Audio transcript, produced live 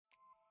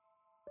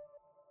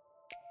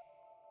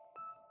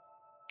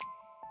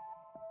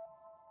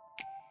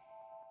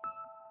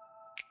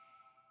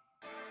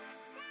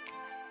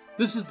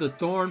This is the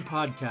Thorn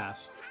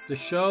Podcast, the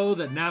show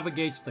that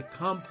navigates the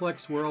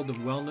complex world of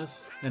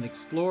wellness and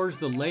explores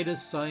the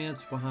latest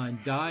science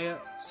behind diet,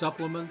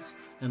 supplements,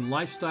 and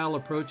lifestyle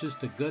approaches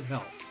to good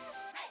health.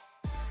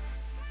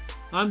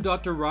 I'm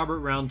Dr. Robert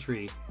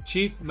Roundtree,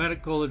 Chief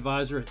Medical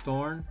Advisor at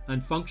Thorn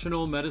and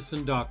Functional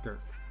Medicine Doctor.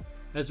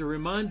 As a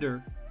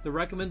reminder, the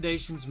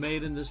recommendations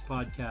made in this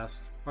podcast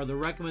are the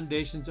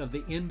recommendations of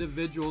the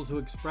individuals who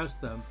express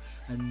them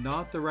and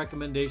not the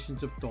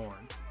recommendations of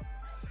Thorn.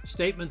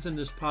 Statements in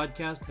this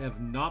podcast have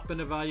not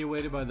been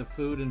evaluated by the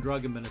Food and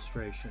Drug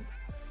Administration.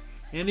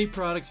 Any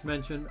products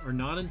mentioned are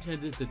not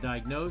intended to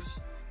diagnose,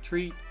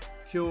 treat,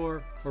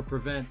 cure, or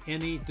prevent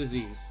any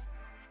disease.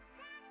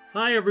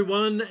 Hi,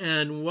 everyone,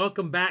 and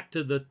welcome back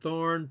to the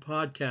Thorn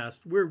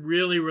Podcast. We're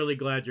really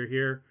glad you're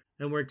here,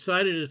 and we're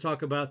excited to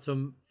talk about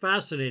some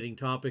fascinating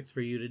topics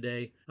for you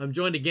today. I'm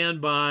joined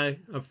again by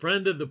a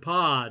friend of the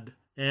pod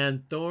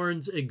and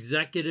Thorn's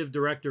Executive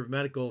Director of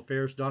Medical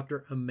Affairs,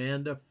 Dr.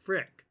 Amanda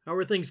Frick. How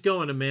are things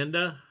going,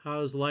 Amanda?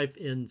 How's life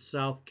in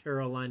South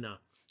Carolina?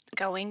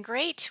 Going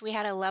great. We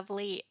had a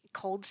lovely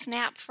cold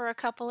snap for a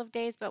couple of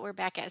days, but we're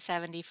back at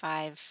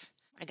 75.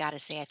 I gotta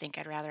say, I think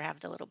I'd rather have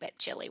the little bit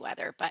chilly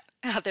weather, but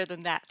other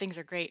than that, things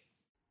are great.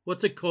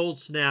 What's a cold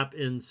snap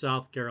in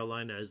South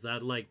Carolina? Is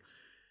that like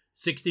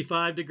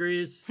 65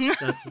 degrees?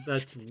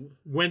 That's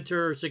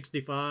winter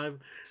 65?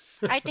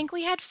 I think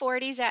we had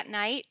 40s at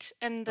night,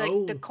 and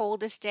the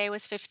coldest day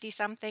was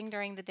 50-something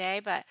during the day,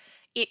 but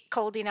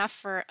cold enough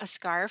for a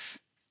scarf,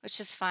 which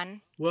is fun.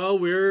 Well,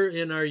 we're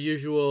in our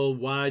usual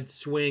wide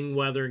swing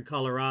weather in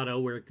Colorado,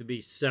 where it could be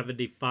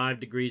 75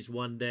 degrees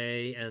one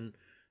day and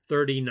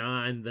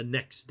 39 the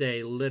next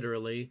day,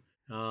 literally.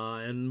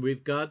 And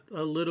we've got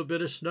a little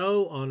bit of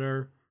snow on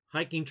our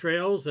hiking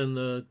trails, and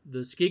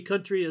the ski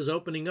country is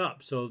opening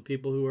up. So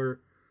people who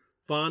are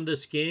fond of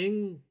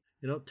skiing,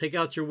 take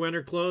out your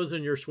winter clothes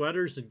and your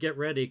sweaters and get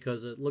ready,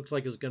 because it looks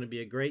like it's going to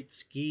be a great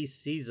ski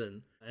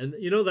season. And,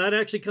 that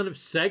actually kind of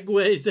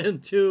segues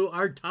into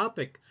our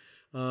topic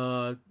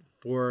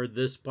for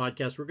this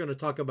podcast. We're going to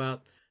talk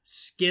about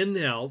skin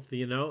health,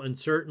 and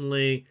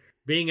certainly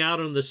being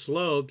out on the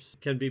slopes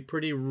can be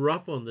pretty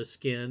rough on the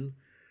skin,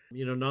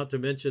 not to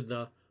mention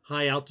the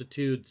high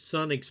altitude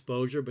sun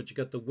exposure, but you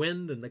got the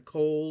wind and the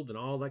cold and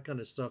all that kind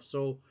of stuff.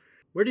 So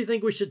where do you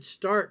think we should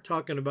start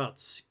talking about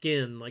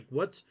skin? Like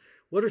what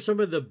are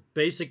some of the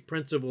basic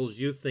principles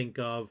you think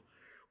of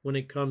when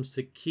it comes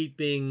to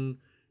keeping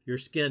your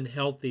skin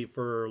healthy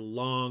for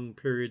long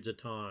periods of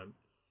time?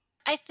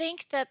 I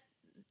think that,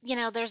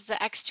 there's the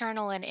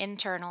external and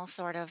internal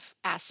sort of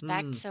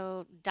aspect.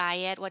 So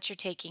diet, what you're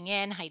taking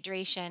in,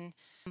 hydration,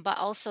 but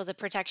also the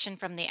protection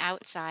from the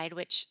outside,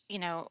 which,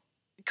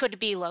 could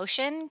be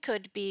lotion,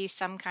 could be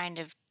some kind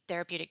of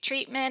therapeutic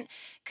treatment,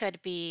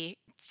 could be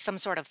some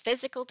sort of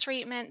physical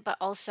treatment, but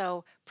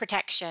also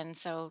protection.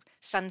 So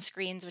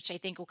sunscreens, which I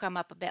think will come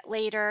up a bit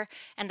later,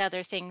 and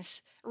other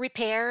things,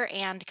 repair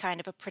and kind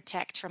of a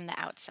protect from the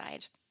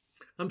outside.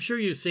 I'm sure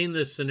you've seen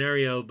this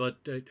scenario, but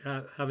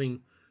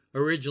having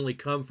originally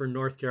come from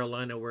North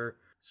Carolina, where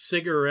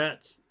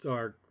cigarettes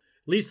are, at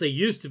least they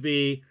used to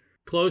be,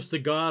 close to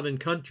God and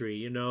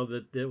country,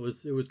 that it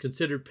was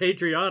considered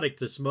patriotic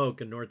to smoke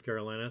in North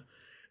Carolina,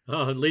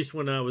 at least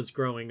when I was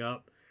growing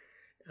up.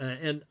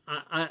 And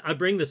I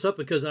bring this up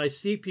because I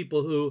see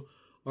people who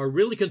are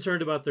really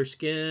concerned about their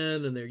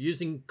skin and they're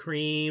using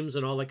creams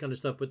and all that kind of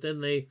stuff, but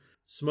then they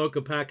smoke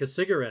a pack of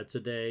cigarettes a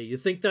day. You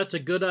think that's a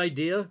good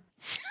idea?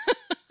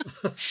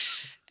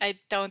 I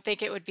don't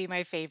think it would be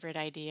my favorite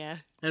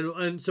idea.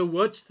 And so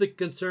what's the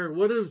concern?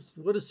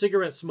 What does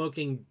cigarette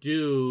smoking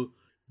do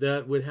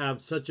that would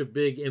have such a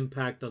big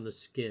impact on the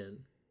skin?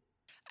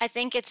 I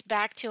think it's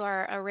back to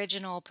our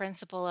original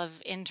principle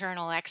of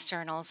internal,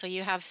 external. So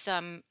you have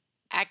some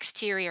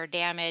exterior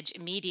damage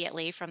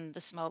immediately from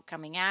the smoke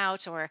coming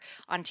out or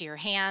onto your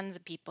hands.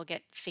 People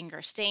get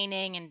finger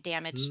staining and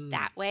damage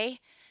that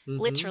way,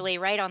 literally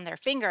right on their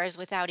fingers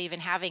without even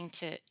having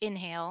to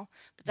inhale.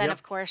 But then,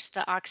 of course,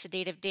 the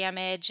oxidative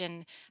damage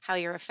and how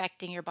you're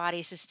affecting your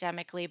body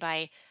systemically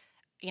by,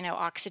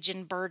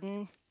 oxygen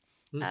burden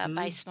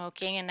by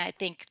smoking. And I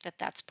think that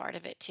that's part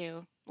of it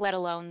too, let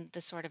alone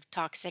the sort of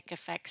toxic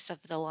effects of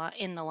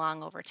in the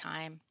lung over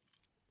time.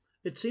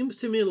 It seems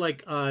to me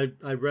like I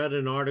read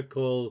an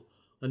article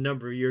a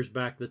number of years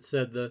back that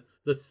said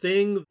the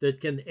thing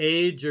that can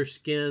age your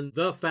skin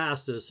the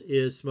fastest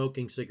is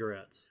smoking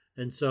cigarettes.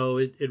 And so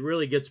it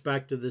really gets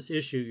back to this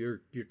issue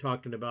you're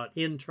talking about,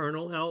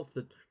 internal health,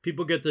 that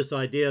people get this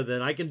idea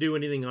that I can do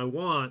anything I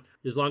want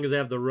as long as I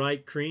have the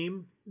right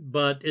cream.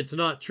 But it's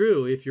not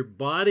true. If your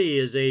body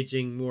is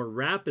aging more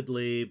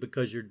rapidly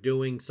because you're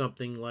doing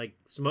something like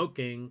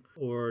smoking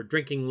or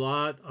drinking a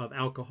lot of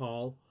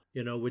alcohol,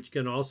 which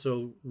can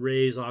also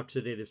raise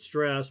oxidative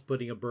stress,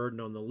 putting a burden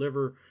on the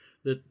liver,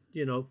 that,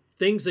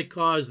 things that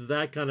cause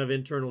that kind of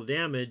internal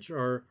damage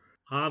are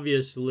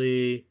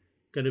obviously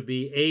going to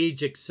be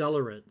age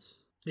accelerants.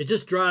 It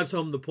just drives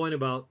home the point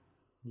about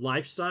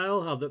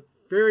lifestyle, how the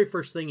very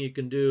first thing you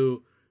can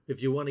do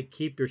if you want to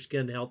keep your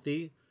skin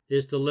healthy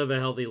is to live a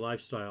healthy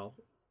lifestyle.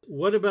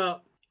 What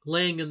about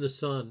laying in the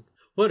sun.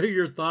 What are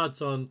your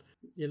thoughts on,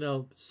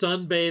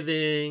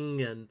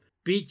 sunbathing and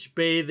beach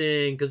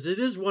bathing? Because it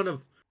is one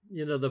of,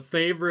 the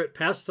favorite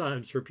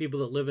pastimes for people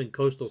that live in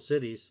coastal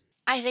cities.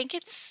 I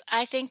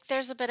think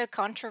there's a bit of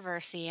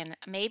controversy, and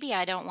maybe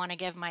I don't want to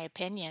give my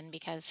opinion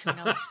because who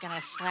knows, it's going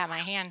to slap my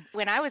hand.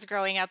 When I was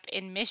growing up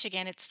in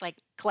Michigan, it's like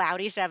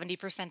cloudy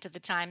 70% of the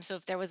time. So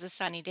if there was a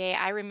sunny day,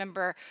 I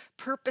remember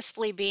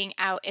purposefully being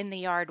out in the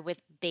yard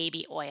with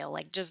baby oil,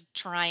 like just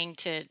trying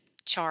to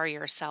char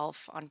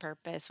yourself on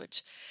purpose,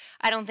 which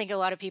I don't think a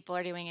lot of people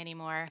are doing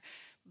anymore.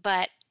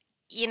 But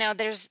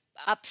there's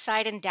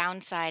upside and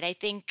downside. I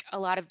think a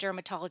lot of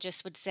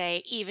dermatologists would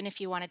say, even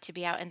if you wanted to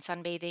be out and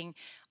sunbathing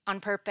on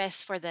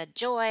purpose for the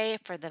joy,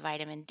 for the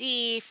vitamin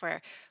D,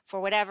 for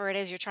whatever it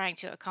is you're trying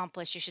to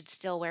accomplish, you should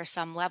still wear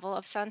some level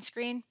of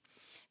sunscreen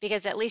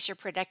because at least you're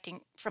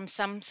protecting from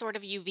some sort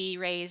of UV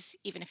rays,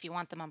 even if you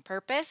want them on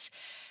purpose.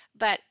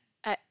 But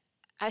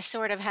I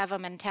sort of have a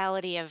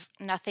mentality of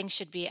nothing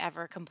should be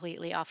ever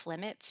completely off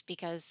limits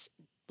because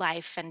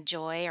life and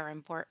joy are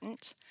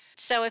important.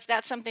 So if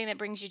that's something that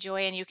brings you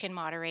joy and you can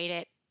moderate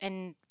it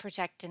and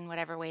protect in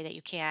whatever way that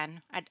you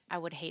can, I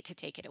would hate to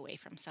take it away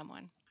from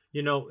someone.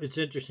 It's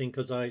interesting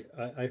because I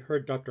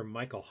heard Dr.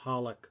 Michael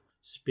Hollick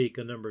speak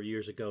a number of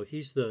years ago.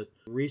 He's the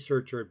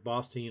researcher at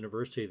Boston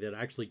University that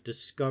actually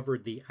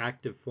discovered the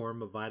active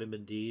form of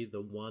vitamin D,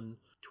 the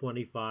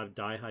 125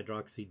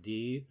 dihydroxy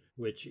D,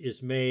 which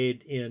is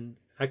made in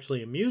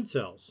actually immune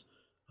cells.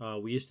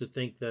 We used to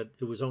think that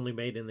it was only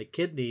made in the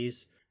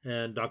kidneys,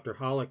 and Dr.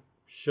 Hollick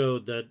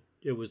showed that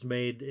it was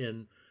made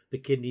in the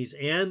kidneys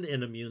and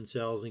in immune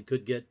cells and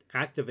could get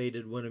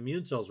activated when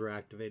immune cells were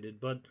activated.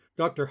 But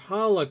Dr.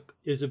 Hollick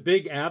is a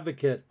big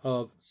advocate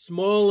of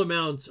small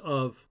amounts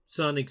of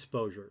sun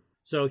exposure.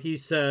 So he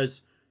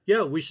says,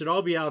 yeah, we should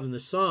all be out in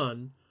the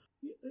sun,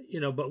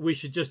 but we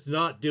should just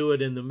not do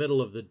it in the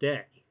middle of the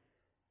day.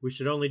 We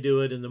should only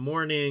do it in the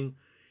morning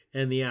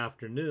and the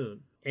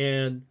afternoon.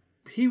 And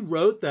he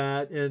wrote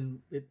that in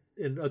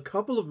a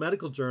couple of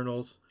medical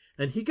journals,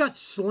 and he got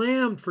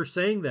slammed for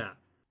saying that.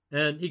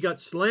 And he got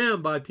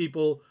slammed by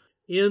people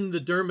in the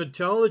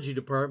dermatology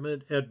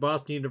department at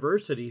Boston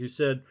University who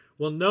said,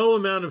 well, no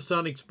amount of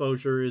sun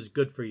exposure is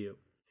good for you.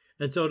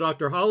 And so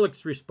Dr.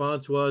 Hollick's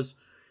response was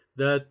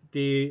that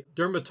the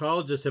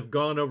dermatologists have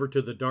gone over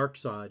to the dark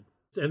side.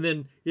 And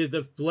then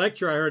the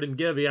lecture I heard him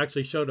give, he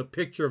actually showed a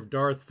picture of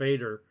Darth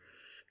Vader.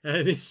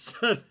 And he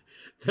said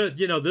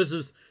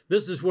that,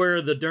 this is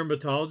where the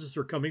dermatologists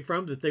were coming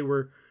from, that they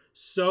were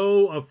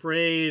so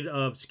afraid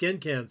of skin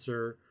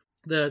cancer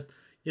that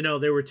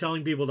they were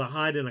telling people to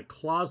hide in a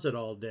closet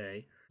all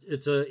day.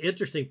 It's an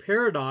interesting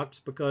paradox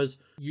because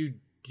you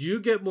do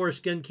get more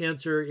skin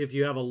cancer if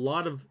you have a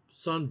lot of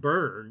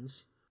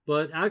sunburns,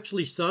 but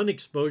actually sun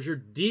exposure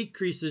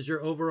decreases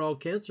your overall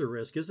cancer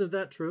risk. Isn't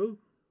that true?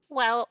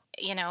 Well,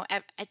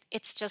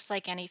 it's just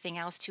like anything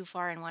else, too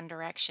far in one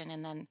direction,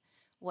 and then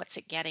what's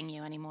it getting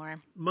you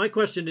anymore? My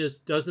question is,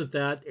 doesn't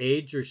that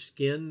age your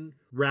skin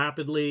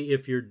rapidly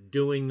if you're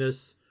doing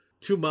this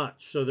too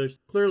much? So there's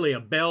clearly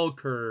a bell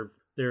curve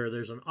there.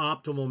 There's an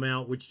optimal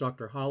amount, which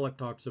Dr. Hollick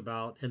talks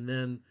about, and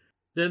then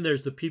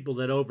there's the people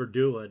that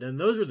overdo it. And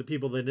those are the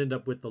people that end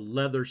up with the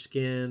leather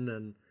skin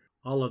and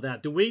all of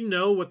that. Do we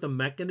know what the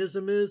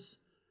mechanism is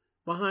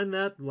behind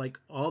that? Like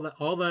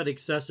all that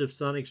excessive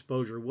sun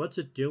exposure, what's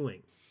it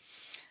doing?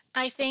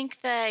 I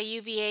think the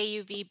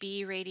UVA,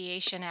 UVB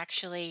radiation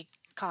actually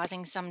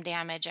causing some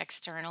damage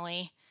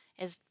externally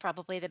is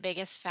probably the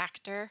biggest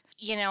factor.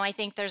 I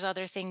think there's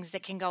other things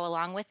that can go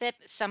along with it.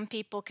 Some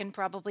people can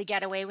probably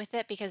get away with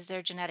it because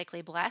they're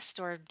genetically blessed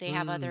or they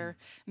have other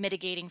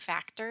mitigating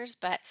factors,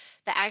 but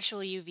the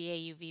actual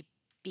UVA,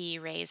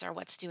 UVB rays are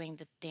what's doing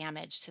the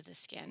damage to the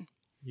skin.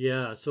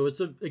 Yeah, so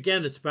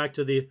it's back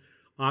to the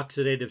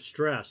oxidative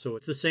stress. So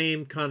it's the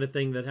same kind of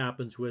thing that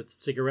happens with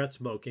cigarette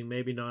smoking,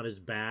 maybe not as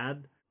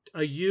bad.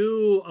 Are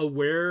you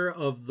aware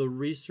of the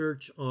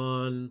research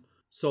on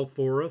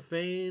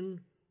sulforaphane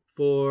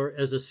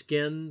as a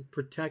skin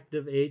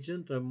protective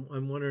agent?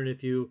 I'm wondering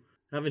if you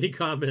have any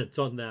comments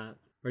on that,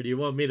 or do you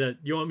want me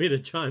to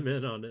chime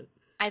in on it?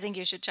 I think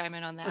you should chime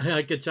in on that.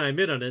 I could chime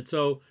in on it.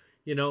 So,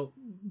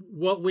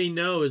 what we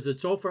know is that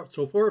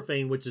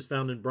sulforaphane, which is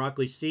found in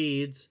broccoli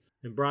seeds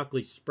and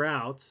broccoli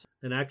sprouts,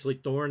 and actually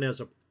Thorne has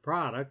a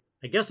product.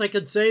 I guess I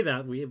could say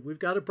that we've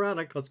got a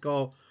product, let's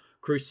call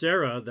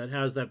Crucera, that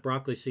has that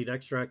broccoli seed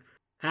extract,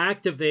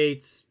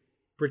 activates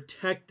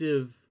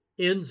protective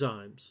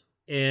enzymes.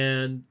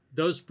 And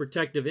those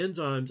protective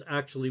enzymes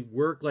actually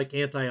work like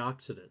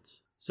antioxidants.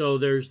 So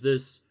there's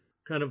this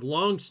kind of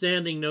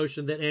long-standing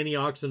notion that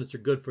antioxidants are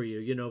good for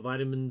you.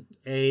 Vitamin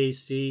A,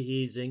 C,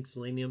 E, zinc,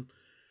 selenium,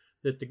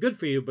 that they're good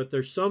for you. But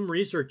there's some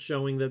research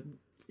showing that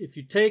if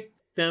you take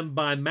them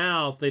by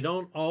mouth, they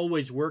don't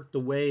always work the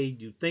way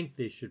you think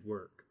they should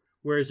work.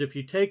 Whereas if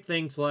you take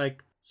things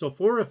like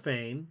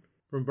sulforaphane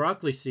from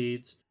broccoli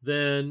seeds,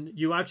 then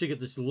you actually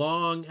get this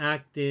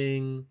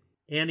long-acting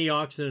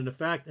antioxidant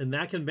effect, and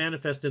that can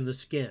manifest in the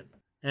skin.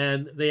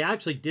 And they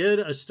actually did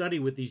a study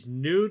with these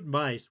nude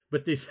mice,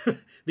 but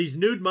these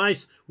nude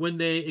mice, when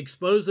they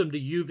expose them to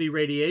UV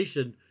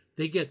radiation,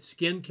 they get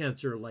skin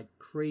cancer like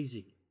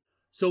crazy.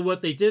 So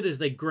what they did is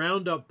they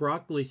ground up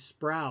broccoli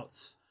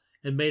sprouts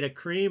and made a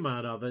cream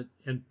out of it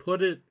and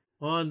put it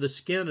on the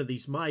skin of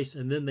these mice,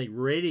 and then they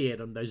radiate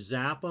them. They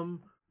zap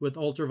them with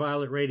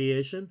ultraviolet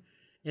radiation,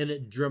 and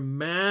it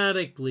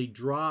dramatically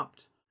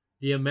dropped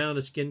the amount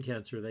of skin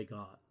cancer they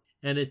got.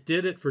 And it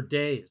did it for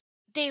days.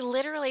 They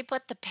literally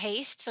put the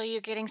paste, so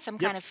you're getting some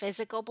kind Yep. of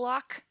physical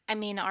block. I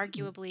mean,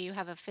 arguably, you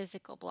have a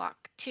physical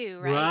block too,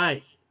 right?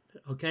 Right.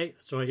 Okay.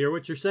 So I hear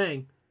what you're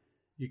saying.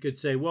 You could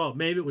say, well,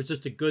 maybe it was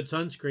just a good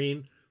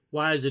sunscreen.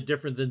 Why is it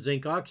different than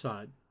zinc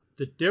oxide?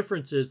 The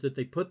difference is that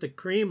they put the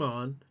cream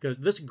on, because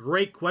this is a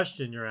great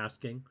question you're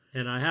asking,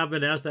 and I have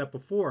been asked that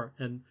before.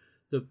 And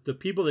the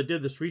people that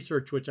did this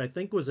research, which I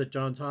think was at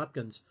Johns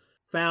Hopkins,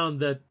 found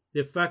that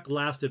the effect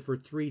lasted for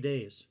 3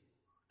 days.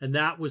 And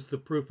that was the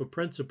proof of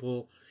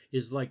principle,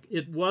 is like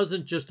it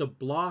wasn't just a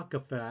block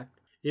effect.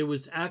 It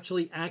was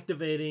actually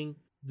activating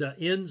the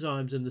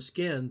enzymes in the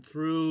skin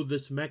through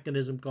this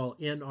mechanism called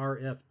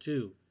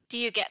NRF2. Do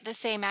you get the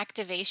same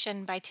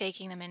activation by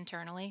taking them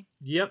internally?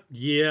 Yep,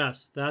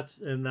 yes, that's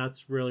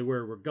really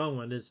where we're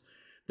going. Is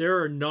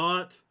there are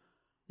not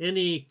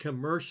any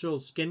commercial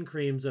skin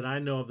creams that I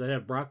know of that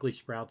have broccoli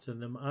sprouts in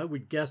them. I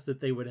would guess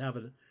that they would have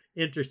an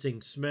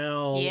interesting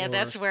smell, Yeah, or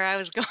that's where I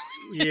was going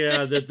with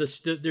yeah, that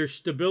it. there's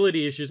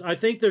stability issues. I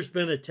think there's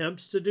been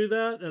attempts to do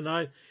that,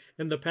 and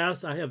in the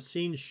past I have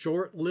seen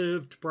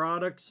short-lived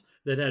products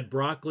that had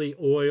broccoli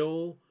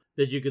oil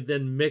that you could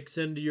then mix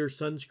into your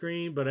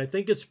sunscreen, but I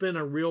think it's been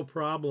a real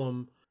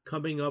problem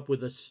coming up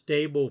with a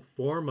stable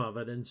form of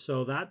it. And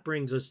so that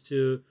brings us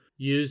to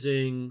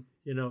using,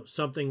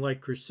 something like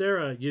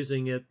Crucera,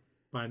 using it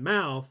by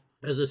mouth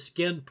as a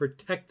skin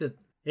protectant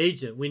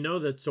agent. We know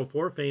that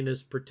sulforaphane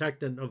is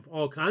protectant of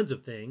all kinds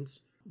of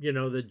things,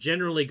 that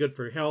generally good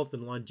for health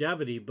and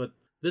longevity, but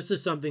this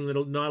is something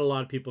that not a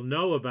lot of people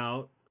know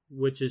about,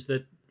 which is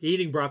that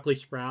eating broccoli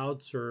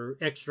sprouts or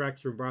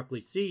extracts from broccoli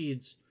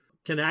seeds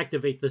can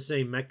activate the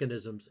same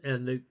mechanisms,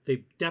 and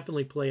they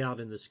definitely play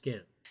out in the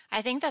skin.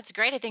 I think that's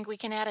great. I think we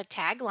can add a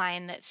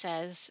tagline that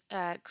says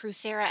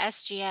Crucera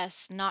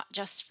SGS, not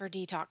just for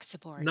detox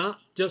support.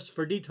 Not just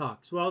for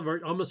detox. Well,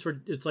 almost for,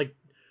 it's like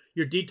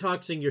you're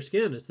detoxing your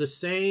skin. It's the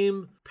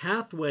same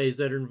pathways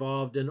that are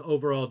involved in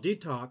overall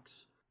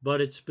detox,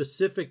 but it's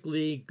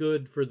specifically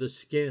good for the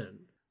skin.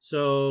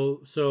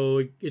 So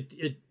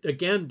it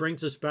again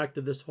brings us back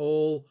to this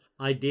whole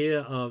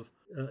idea of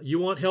you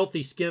want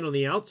healthy skin on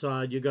the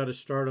outside, you got to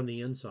start on the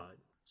inside.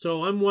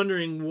 So I'm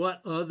wondering what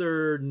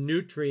other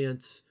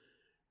nutrients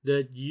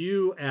that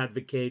you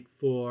advocate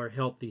for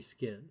healthy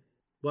skin.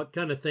 What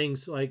kind of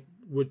things like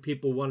would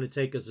people want to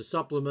take as a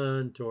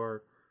supplement,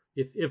 or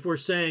if we're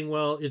saying,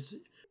 well,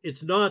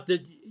 it's not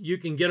that you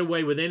can get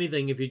away with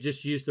anything if you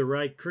just use the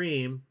right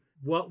cream.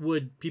 What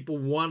would people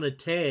want to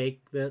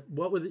take?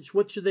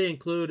 What should they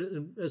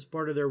include as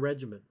part of their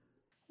regimen?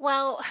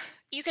 Well,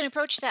 you can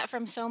approach that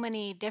from so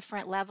many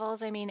different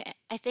levels. I mean,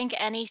 I think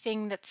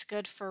anything that's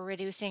good for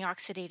reducing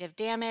oxidative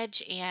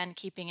damage and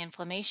keeping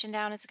inflammation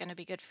down is going to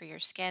be good for your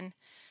skin.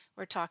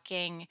 We're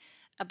talking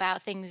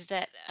about things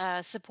that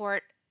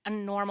support a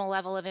normal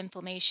level of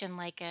inflammation,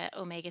 like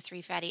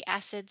omega-3 fatty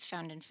acids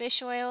found in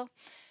fish oil.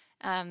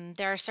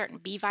 There are certain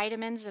B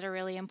vitamins that are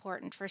really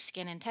important for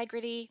skin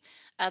integrity,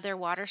 other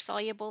water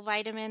soluble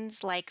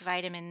vitamins like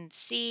vitamin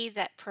C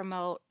that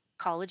promote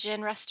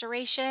collagen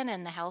restoration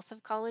and the health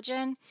of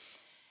collagen.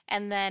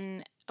 And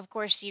then, of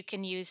course, you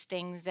can use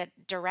things that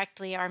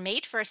directly are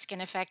made for a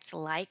skin effect,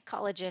 like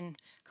collagen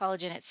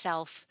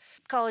itself.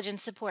 Collagen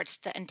supports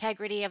the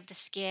integrity of the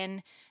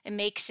skin.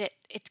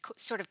 It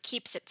sort of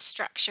keeps its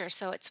structure.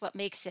 So it's what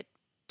makes it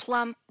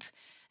plump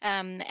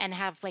and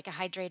have like a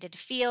hydrated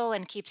feel,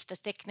 and keeps the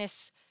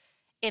thickness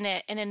in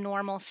a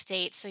normal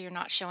state, so you're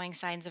not showing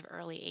signs of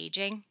early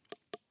aging.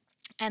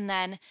 And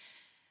then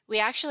we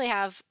actually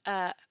have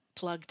a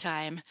plug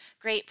time,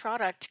 great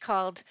product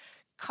called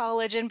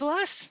Collagen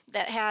Plus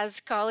that has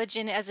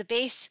collagen as a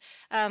base.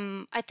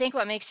 I think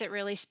what makes it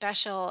really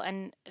special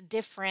and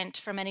different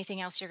from anything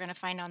else you're going to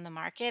find on the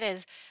market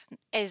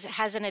is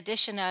has an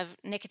addition of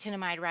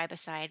nicotinamide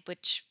riboside,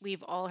 which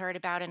we've all heard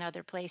about in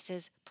other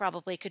places.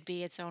 Probably could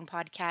be its own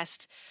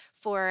podcast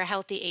for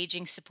healthy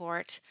aging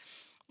support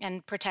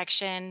and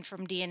protection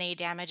from DNA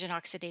damage and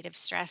oxidative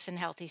stress in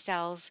healthy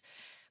cells.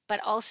 But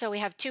also, we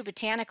have two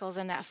botanicals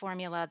in that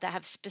formula that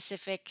have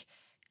specific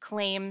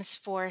claims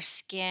for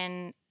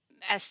skin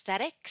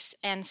aesthetics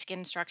and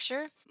skin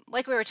structure.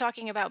 Like we were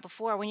talking about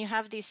before, when you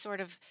have these sort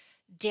of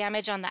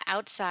damage on the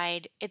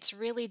outside, it's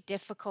really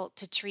difficult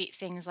to treat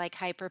things like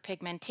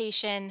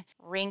hyperpigmentation,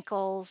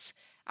 wrinkles,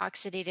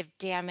 oxidative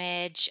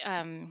damage,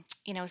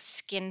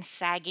 skin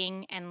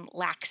sagging, and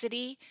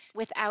laxity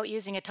without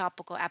using a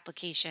topical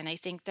application. I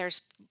think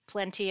there's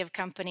plenty of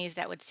companies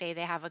that would say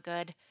they have a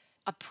good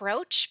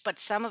approach, but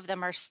some of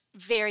them are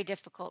very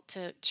difficult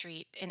to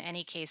treat in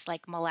any case,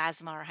 like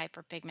melasma or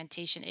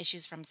hyperpigmentation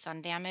issues from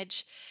sun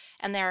damage.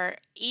 And there are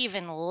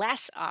even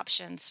less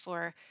options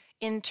for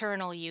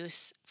internal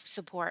use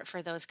support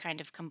for those kind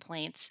of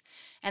complaints.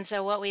 And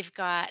so what we've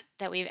got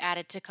that we've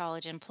added to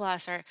Collagen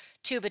Plus are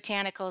two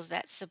botanicals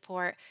that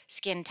support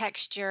skin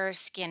texture,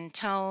 skin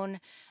tone,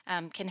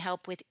 can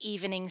help with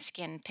evening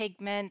skin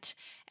pigment,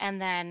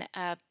 and then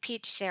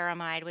peach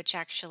ceramide, which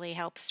actually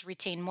helps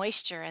retain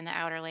moisture in the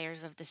outer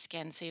layers of the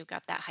skin. So you've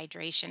got that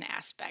hydration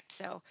aspect.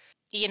 So,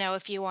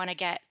 if you want to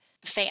get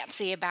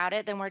fancy about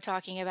it, then we're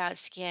talking about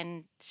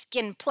skin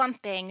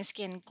plumping,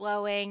 skin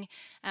glowing,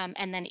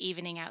 and then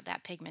evening out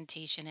that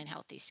pigmentation in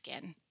healthy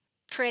skin.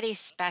 Pretty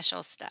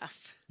special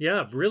stuff.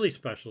 Yeah, really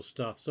special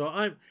stuff.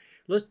 So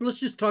let's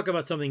just talk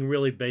about something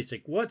really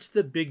basic. What's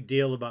the big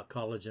deal about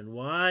collagen?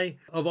 Why,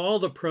 of all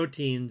the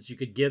proteins you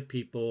could give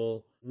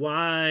people,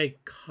 why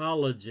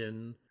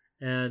collagen?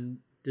 And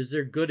is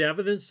there good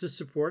evidence to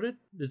support it?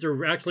 Is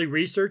there actually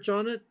research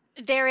on it?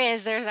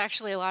 There's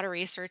actually a lot of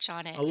research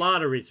on it. A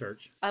lot of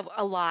research.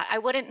 A lot. I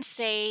wouldn't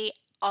say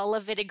all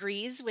of it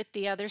agrees with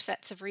the other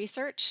sets of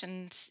research.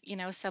 And,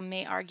 some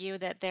may argue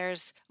that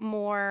there's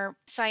more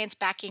science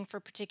backing for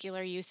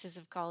particular uses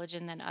of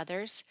collagen than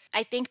others.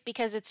 I think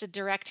because it's a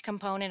direct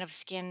component of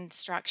skin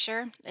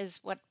structure is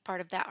what part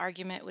of that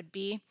argument would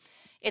be.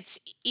 It's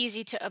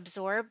easy to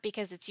absorb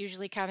because it's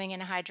usually coming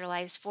in a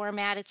hydrolyzed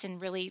format. It's in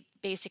really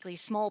basically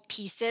small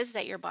pieces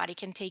that your body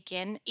can take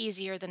in,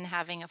 easier than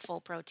having a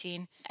full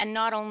protein. And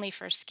not only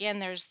for skin,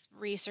 there's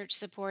research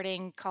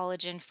supporting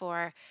collagen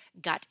for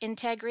gut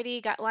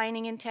integrity, gut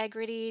lining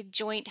integrity,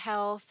 joint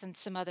health, and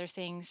some other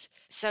things.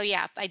 So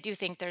yeah, I do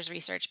think there's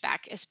research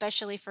back,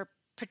 especially for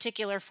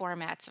particular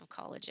formats of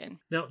collagen.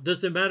 Now,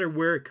 does it matter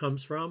where it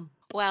comes from?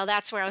 Well,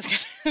 that's where I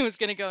was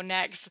going to go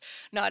next.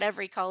 Not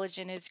every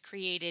collagen is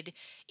created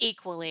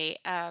equally,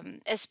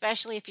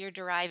 especially if you're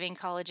deriving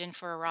collagen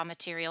for a raw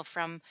material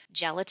from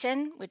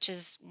gelatin, which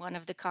is one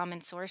of the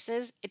common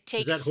sources. It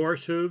takes. Is that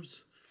horse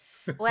hooves?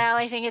 Well,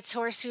 I think it's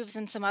horse hooves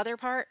and some other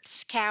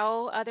parts,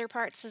 cow other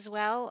parts as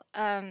well.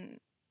 And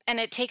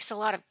it takes a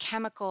lot of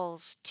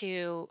chemicals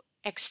to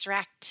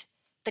extract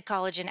the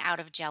collagen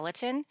out of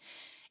gelatin.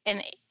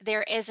 And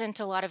there isn't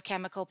a lot of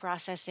chemical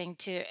processing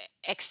to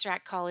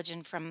extract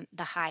collagen from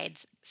the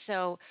hides.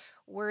 So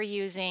we're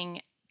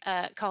using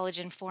a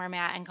collagen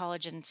format and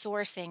collagen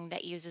sourcing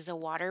that uses a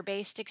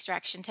water-based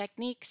extraction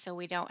technique. So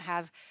we don't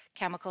have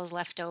chemicals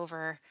left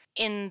over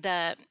in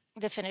the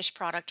finished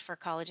product for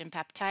collagen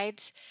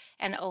peptides,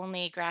 and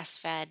only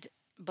grass-fed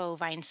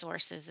bovine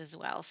sources as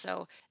well.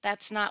 So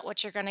that's not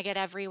what you're going to get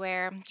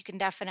everywhere. You can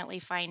definitely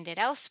find it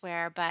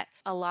elsewhere, but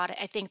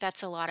I think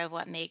that's a lot of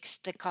what makes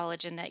the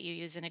collagen that you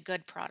use in a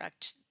good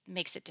product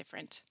makes it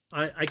different.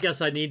 I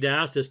guess I need to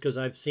ask this because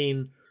I've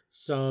seen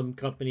some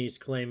companies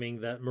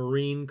claiming that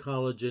marine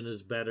collagen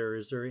is better.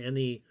 Is there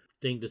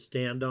anything to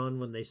stand on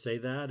when they say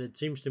that? It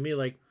seems to me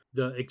like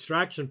the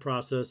extraction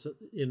process,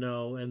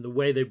 and the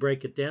way they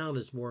break it down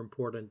is more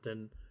important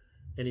than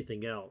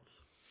anything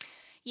else.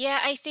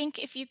 Yeah, I think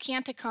if you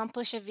can't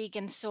accomplish a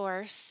vegan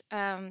source,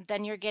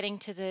 then you're getting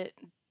to the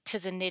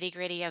nitty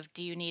gritty of,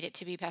 do you need it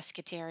to be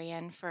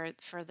pescatarian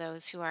for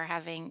those who are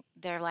having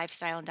their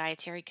lifestyle and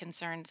dietary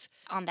concerns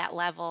on that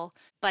level.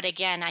 But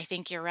again, I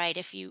think you're right.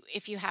 If you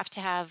have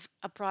to have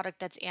a product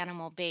that's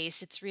animal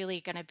based, it's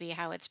really going to be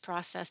how it's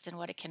processed and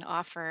what it can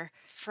offer.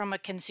 From a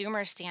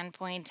consumer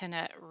standpoint and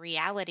a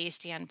reality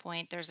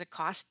standpoint, there's a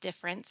cost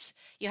difference.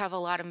 You have a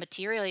lot of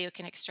material you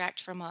can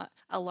extract from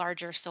a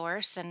larger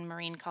source, and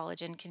marine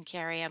collagen can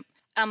carry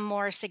a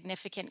more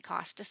significant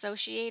cost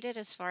associated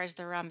as far as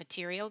the raw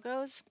material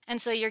goes.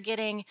 And so you're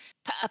getting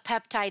a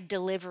peptide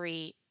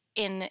delivery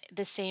in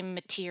the same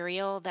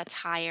material that's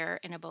higher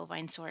in a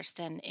bovine source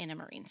than in a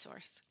marine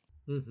source.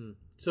 Mm-hmm.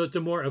 So it's a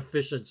more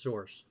efficient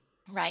source.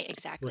 Right,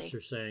 exactly. What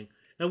you're saying.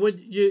 And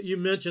when you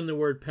mentioned the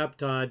word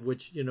peptide,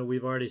 which,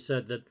 we've already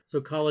said that,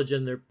 so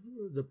collagen,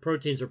 the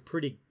proteins are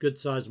pretty good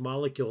sized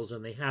molecules,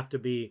 and they have to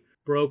be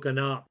broken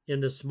up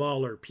into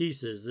smaller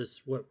pieces. This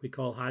is what we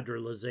call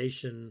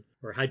hydrolyzation,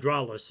 or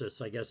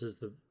hydrolysis, I guess is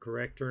the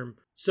correct term.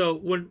 So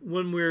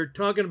when we're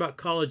talking about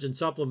collagen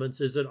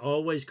supplements, is it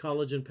always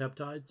collagen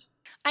peptides?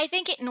 I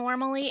think it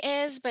normally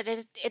is, but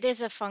it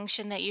is a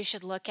function that you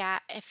should look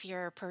at if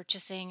you're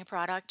purchasing a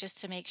product,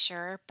 just to make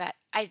sure. But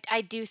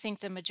I do think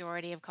the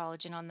majority of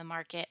collagen on the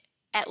market,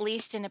 at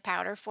least in a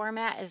powder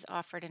format, is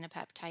offered in a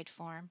peptide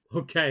form.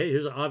 Okay,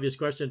 here's an obvious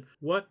question.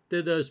 What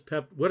does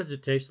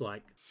it taste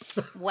like?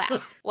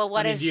 Well,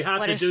 what do you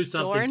have to do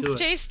something to it? Thorns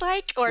taste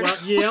like? Or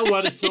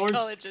what does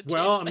thorns?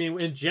 Well, I mean,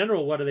 in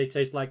general, what do they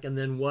taste like? And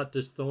then what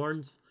does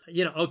thorns?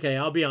 Okay,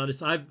 I'll be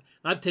honest.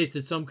 I've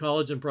tasted some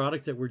collagen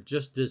products that were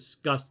just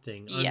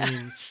disgusting. Yeah,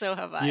 so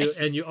have I.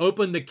 You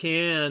open the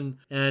can,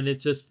 and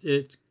it's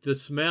the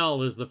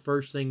smell is the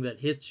first thing that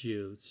hits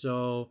you.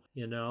 So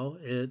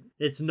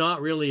it's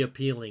not really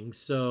appealing.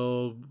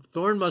 So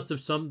Thorn must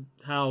have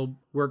somehow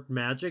worked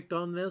magic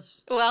on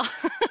this. Well.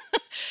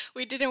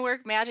 We didn't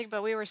work magic,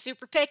 but we were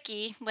super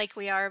picky, like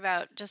we are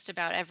about just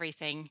about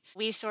everything.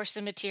 We source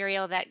a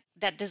material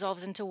that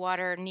dissolves into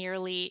water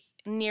nearly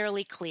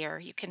clear.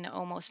 You can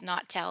almost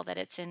not tell that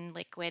it's in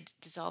liquid,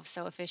 dissolves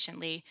so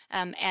efficiently,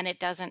 and it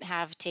doesn't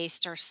have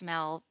taste or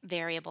smell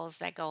variables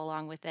that go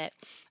along with it.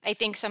 I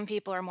think some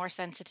people are more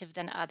sensitive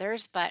than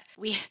others, but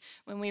we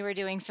when we were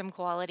doing some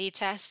quality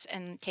tests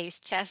and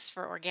taste tests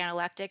for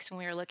organoleptics, when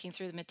we were looking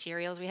through the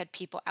materials, we had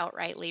people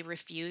outrightly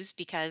refuse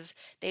because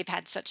they've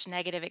had such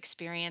negative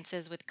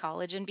experiences with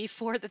collagen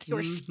before that they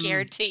were Mm-hmm.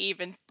 scared to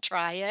even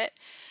try it.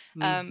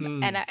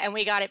 Mm-hmm. And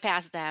we got it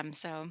past them.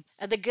 So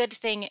the good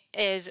thing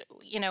is,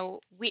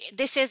 we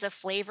this is a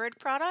flavored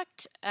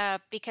product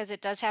because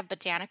it does have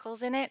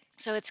botanicals in it.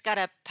 So it's got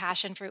a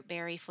passion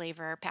berry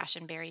flavor,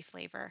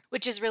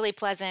 which is really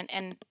pleasant.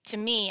 And to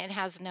me, it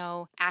has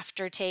no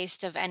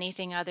aftertaste of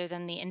anything other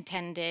than the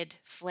intended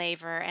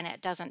flavor, and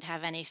it doesn't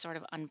have any sort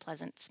of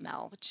unpleasant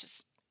smell, which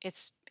is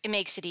it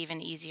makes it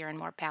even easier and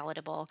more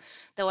palatable.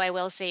 Though I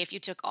will say, if you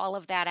took all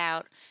of that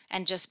out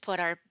and just put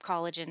our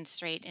collagen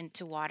straight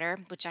into water,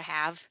 which I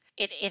have,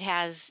 it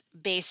has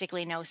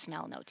basically no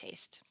smell, no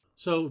taste.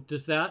 So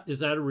is that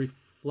a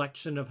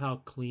reflection of how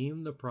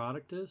clean the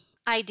product is?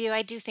 I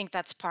do think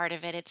that's part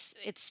of it.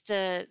 It's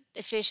the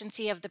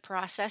efficiency of the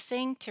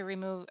processing to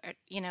remove,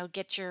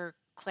 get your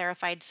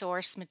clarified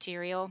source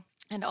material,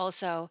 and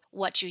also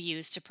what you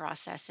use to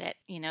process it.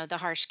 The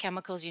harsh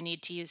chemicals you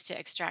need to use to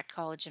extract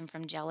collagen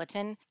from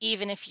gelatin,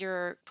 even if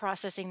you're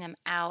processing them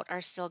out,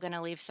 are still going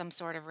to leave some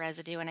sort of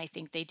residue, and I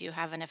think they do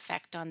have an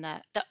effect on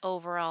the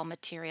overall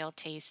material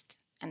taste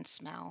and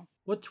smell.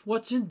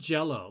 What's in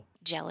Jello?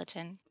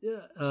 Gelatin.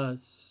 Yeah.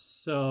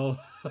 So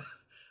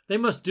they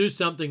must do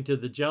something to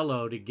the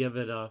Jello to give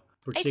it a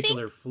I think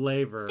particular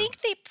flavor.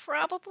 think they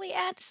probably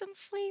add some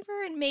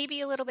flavor and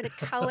maybe a little bit of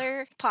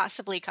color,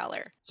 possibly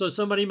color. So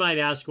somebody might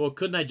ask, well,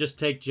 couldn't I just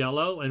take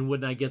Jello and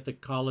wouldn't I get the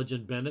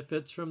collagen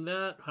benefits from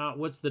that?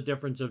 What's the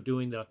difference of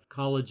doing the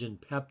collagen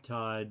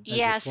peptide as a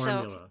Yeah, so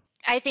formula?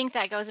 I think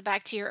that goes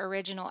back to your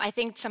original. I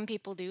think some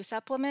people do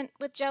supplement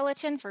with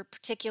gelatin for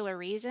particular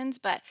reasons,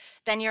 but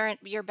then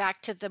you're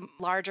back to the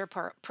larger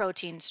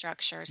protein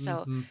structure. So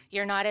Mm-hmm.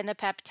 you're not in the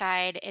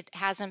peptide, it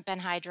hasn't been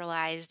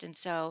hydrolyzed, and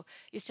so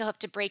you still have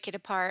to break it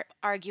apart.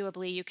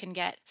 Arguably, you can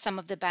get some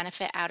of the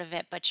benefit out of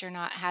it, but you're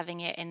not having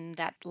it in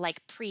that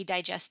like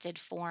pre-digested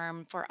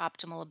form for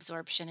optimal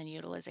absorption and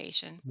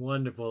utilization.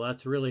 Wonderful.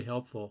 That's really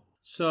helpful.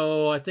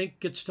 So I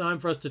think it's time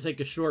for us to take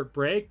a short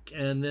break.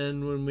 And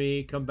then when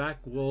we come back,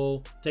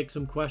 we'll take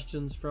some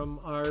questions from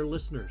our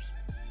listeners.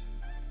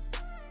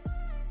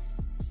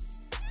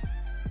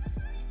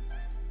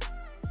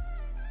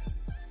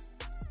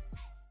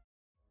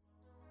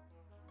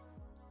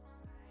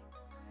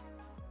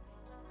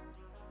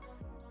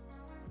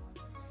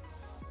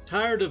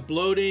 Tired of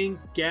bloating,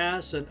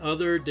 gas, and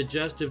other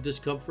digestive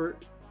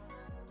discomfort?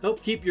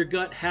 Help keep your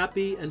gut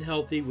happy and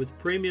healthy with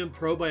premium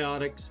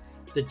probiotics,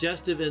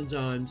 digestive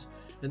enzymes,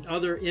 and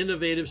other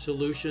innovative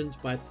solutions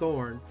by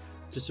Thorne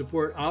to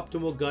support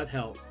optimal gut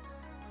health.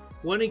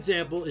 One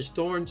example is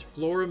Thorne's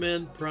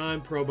Floramin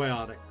Prime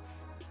Probiotic.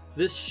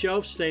 This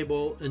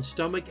shelf-stable and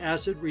stomach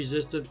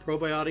acid-resistant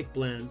probiotic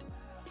blend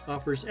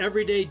offers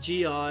everyday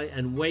GI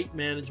and weight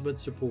management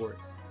support.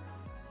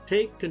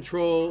 Take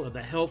control of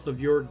the health of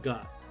your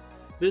gut.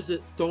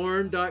 Visit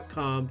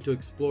thorne.com to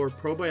explore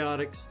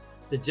probiotics,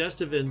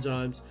 digestive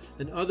enzymes,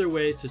 and other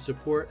ways to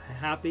support a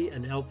happy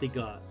and healthy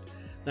gut.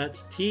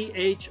 That's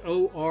THORNE.com.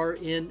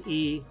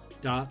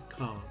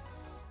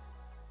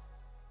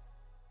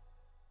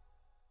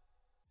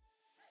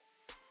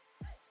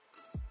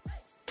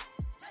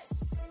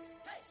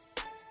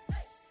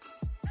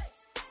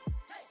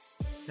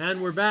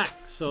 And we're back.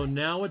 So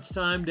now it's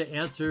time to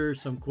answer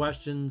some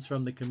questions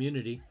from the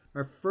community.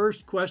 Our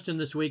first question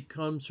this week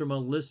comes from a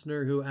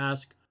listener who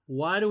asked,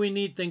 why do we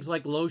need things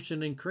like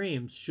lotion and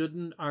creams?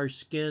 Shouldn't our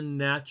skin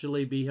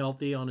naturally be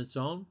healthy on its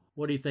own?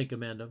 What do you think,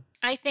 Amanda?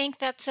 I think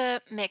that's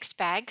a mixed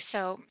bag.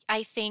 So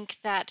I think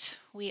that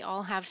we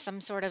all have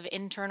some sort of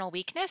internal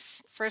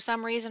weakness for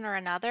some reason or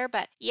another.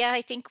 But yeah,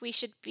 I think we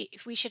should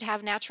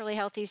have naturally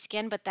healthy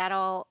skin, but that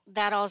all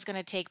is going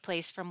to take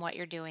place from what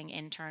you're doing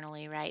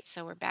internally, right?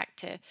 So we're back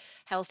to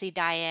healthy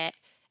diet,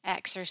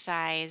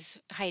 exercise,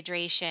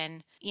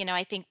 hydration.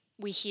 I think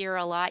we hear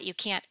a lot, you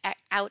can't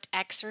out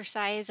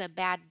exercise a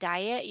bad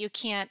diet. You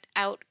can't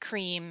out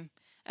cream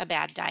a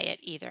bad diet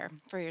either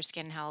for your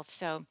skin health.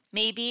 So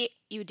maybe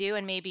you do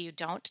and maybe you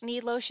don't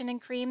need lotion and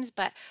creams,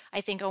 but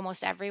I think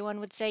almost everyone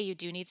would say you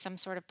do need some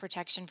sort of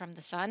protection from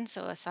the sun,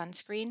 so a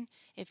sunscreen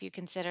if you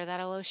consider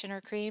that a lotion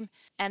or cream.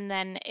 And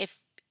then if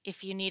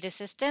you need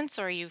assistance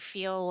or you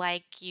feel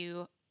like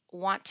you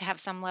want to have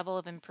some level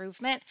of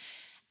improvement,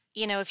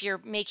 if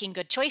you're making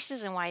good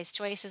choices and wise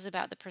choices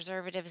about the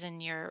preservatives in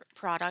your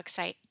products,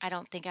 I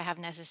don't think I have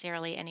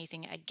necessarily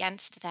anything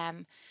against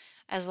them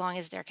as long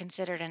as they're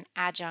considered an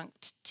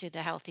adjunct to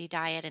the healthy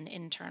diet and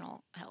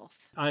internal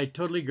health. I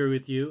totally agree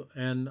with you.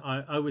 And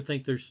I would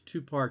think there's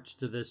two parts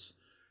to this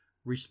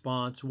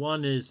response.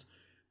 One is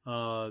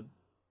the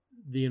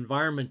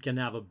environment can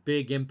have a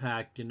big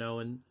impact,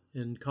 and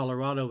in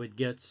Colorado, it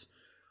gets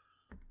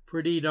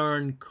pretty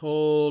darn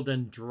cold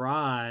and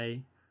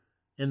dry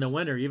in the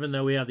winter. Even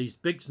though we have these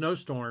big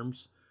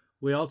snowstorms,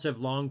 we also have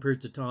long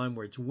periods of time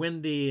where it's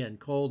windy and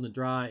cold and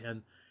dry.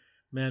 And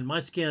man, my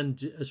skin,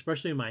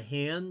 especially my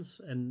hands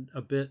and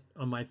a bit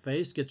on my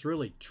face, gets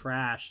really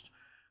trashed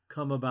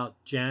come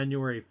about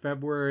January,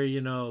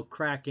 February,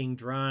 cracking,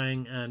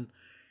 drying. And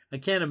I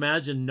can't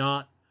imagine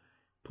not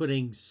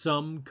putting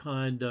some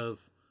kind of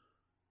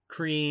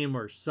cream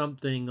or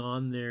something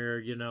on there,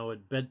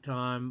 at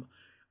bedtime.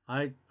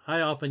 I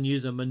often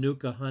use a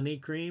Manuka honey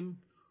cream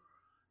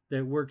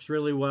that works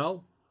really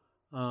well.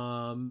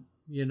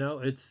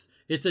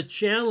 It's a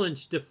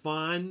challenge to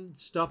find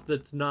stuff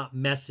that's not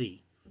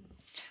messy.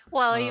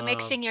 Well, are you Um,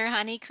 mixing your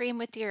honey cream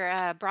with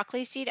your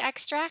broccoli seed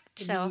extract?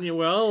 So,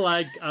 well,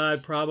 I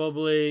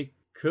probably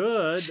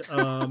could.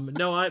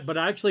 No, but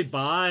I actually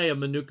buy a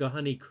Manuka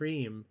honey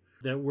cream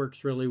that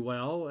works really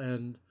well,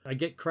 and I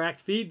get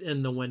cracked feet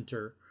in the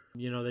winter.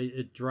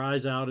 It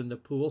dries out in the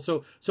pool.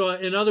 So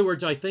in other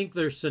words, I think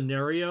there's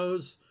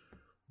scenarios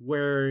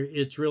where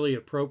it's really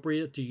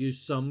appropriate to use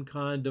some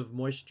kind of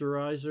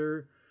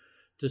moisturizer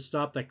to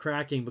stop that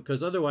cracking,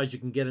 because otherwise you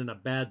can get in a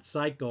bad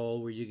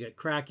cycle where you get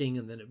cracking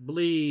and then it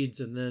bleeds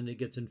and then it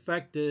gets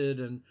infected.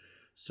 And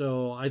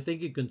so I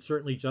think you can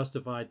certainly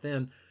justify it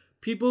then.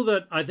 People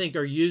that I think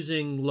are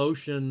using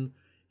lotion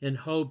in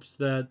hopes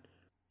that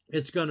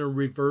it's going to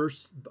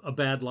reverse a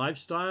bad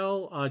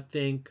lifestyle, I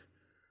think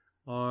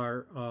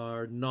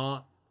are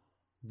not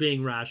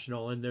being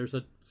rational. And there's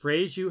a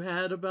phrase you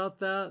had about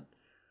that,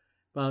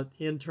 about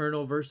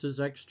internal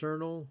versus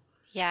external.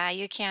 yeah,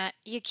 you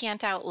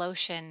can't out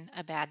lotion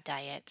a bad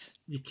diet.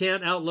 You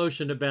can't out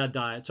lotion a bad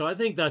diet. So I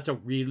think that's a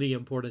really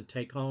important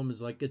take home,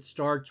 is like it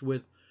starts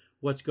with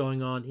what's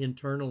going on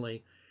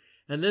internally.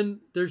 And then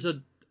there's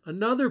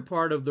another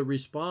part of the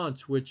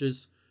response, which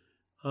is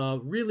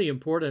really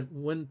important.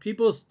 When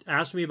people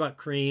ask me about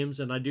creams,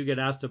 and I do get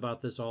asked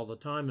about this all the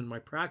time in my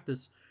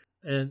practice,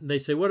 and they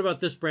say, what about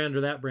this brand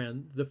or that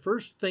brand? The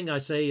first thing I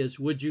say is,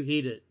 would you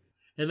eat it?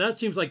 And that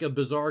seems like a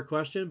bizarre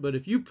question, but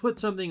if you put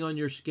something on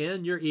your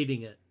skin, you're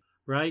eating it,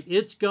 right?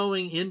 It's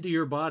going into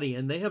your body.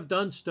 And they have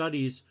done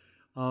studies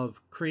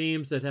of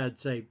creams that had,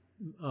 say,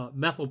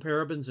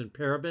 methylparabens and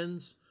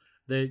parabens.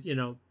 They,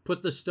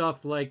 put the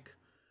stuff like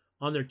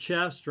on their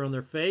chest or on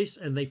their face,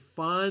 and they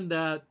find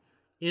that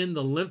in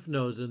the lymph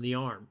nodes in the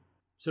arm.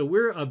 So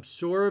we're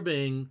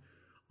absorbing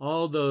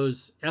all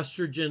those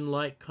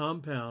estrogen-like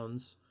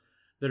compounds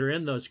that are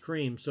in those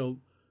creams. So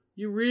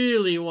you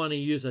really want to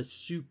use a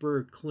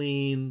super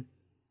clean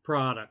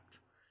product.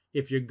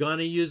 If you're going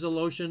to use a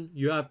lotion,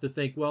 you have to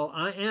think, well,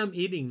 I am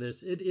eating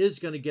this. It is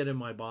going to get in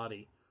my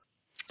body.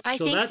 I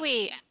So think that,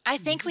 we I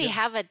think we yeah.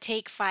 have a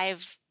Take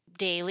 5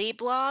 daily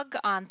blog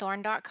on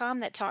thorn.com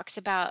that talks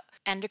about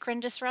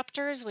endocrine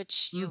disruptors,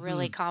 which you're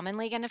really Mm-hmm.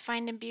 commonly going to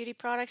find in beauty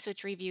products,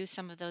 which reviews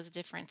some of those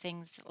different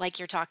things like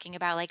you're talking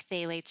about, like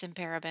phthalates and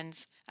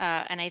parabens.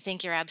 And I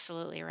think you're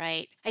absolutely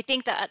right. I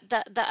think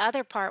the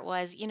other part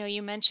was,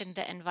 you mentioned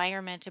the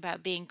environment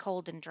about being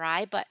cold and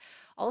dry, but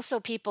also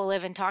people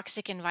live in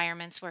toxic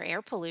environments where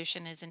air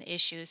pollution is an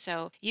issue.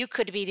 So you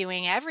could be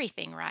doing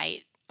everything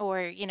right,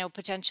 or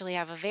potentially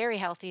have a very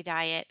healthy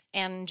diet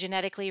and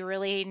genetically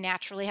really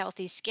naturally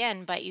healthy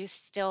skin, but you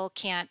still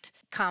can't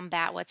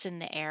combat what's in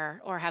the air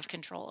or have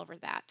control over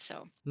that.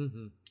 So,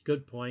 Mm-hmm.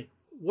 Good point.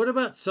 What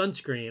about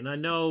sunscreen? I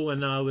know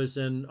when I was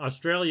in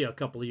Australia a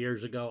couple of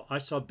years ago, I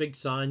saw big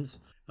signs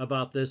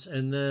about this.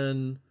 And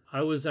then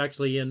I was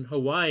actually in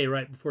Hawaii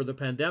right before the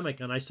pandemic,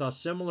 and I saw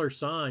similar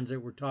signs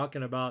that were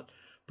talking about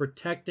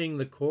protecting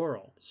the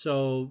coral.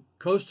 So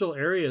coastal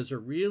areas are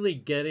really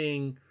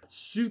getting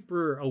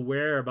super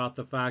aware about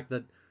the fact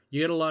that you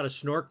get a lot of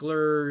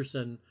snorkelers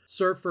and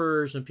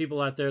surfers and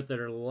people out there that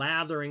are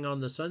lathering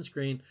on the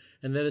sunscreen,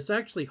 and that it's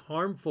actually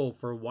harmful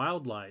for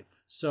wildlife.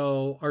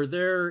 So, are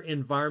there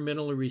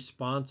environmentally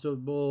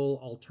responsible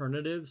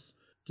alternatives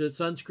to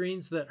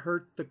sunscreens that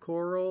hurt the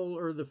coral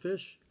or the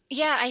fish?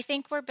 yeah, I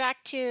think we're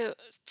back to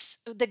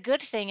the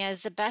good thing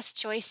is the best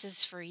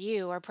choices for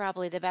you are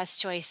probably the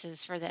best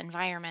choices for the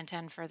environment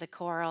and for the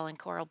coral and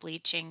coral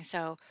bleaching.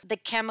 So, the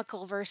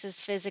chemical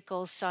versus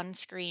physical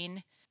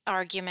sunscreen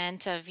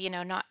argument of,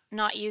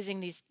 not using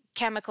these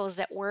chemicals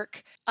that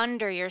work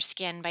under your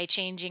skin by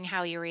changing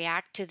how you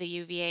react to the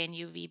UVA and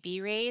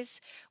UVB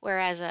rays,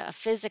 whereas a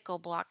physical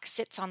block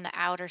sits on the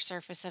outer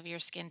surface of your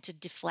skin to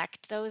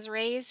deflect those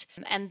rays.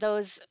 And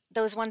those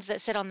ones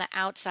that sit on the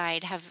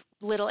outside have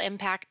little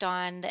impact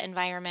on the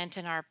environment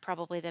and are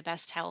probably the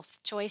best health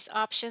choice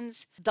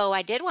options. Though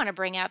I did want to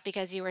bring up,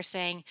 because you were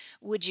saying,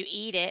 would you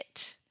eat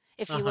it?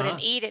 If Uh you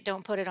wouldn't huh. eat it,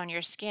 don't put it on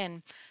your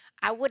skin.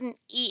 I wouldn't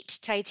eat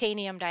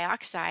titanium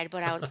dioxide,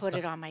 but I would put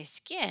it on my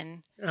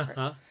skin. Uh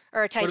huh.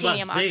 or What about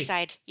titanium zinc?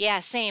 oxide. Yeah,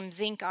 same,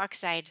 zinc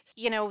oxide.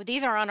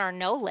 These are on our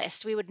no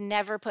list. We would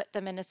never put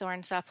them in a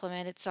Thorne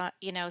supplement. It's not,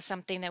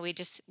 something that we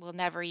just will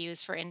never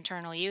use for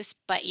internal use,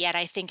 but yet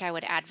I think I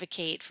would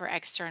advocate for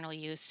external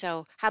use.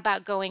 So, how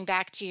about going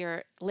back to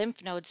your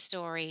lymph node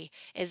story?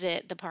 Is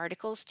it the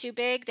particles too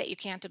big that you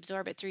can't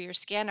absorb it through your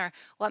skin, or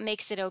what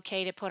makes it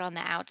okay to put on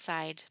the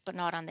outside but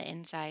not on the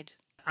inside?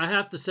 I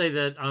have to say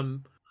that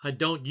I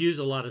don't use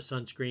a lot of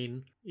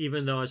sunscreen,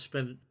 even though I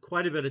spend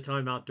quite a bit of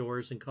time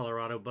outdoors in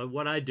Colorado. But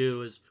what I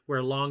do is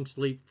wear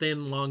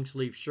thin long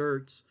sleeve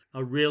shirts,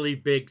 a really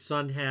big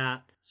sun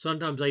hat.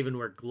 Sometimes I even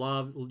wear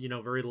gloves,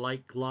 very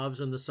light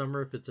gloves in the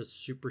summer if it's a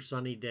super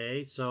sunny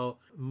day. So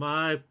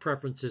my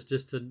preference is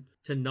just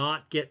to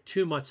not get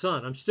too much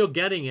sun. I'm still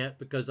getting it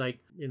because I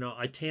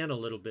tan a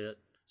little bit.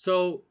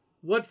 So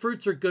what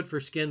fruits are good for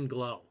skin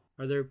glow?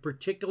 Are there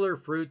particular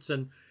fruits?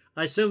 And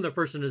I assume the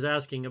person is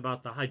asking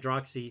about the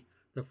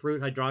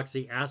fruit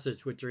hydroxy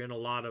acids, which are in a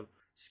lot of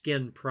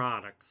skin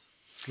products.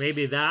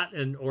 Maybe that,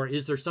 or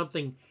is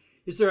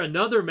there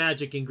another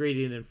magic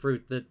ingredient in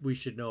fruit that we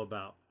should know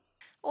about?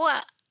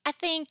 Well, I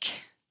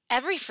think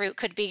every fruit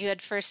could be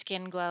good for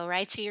skin glow,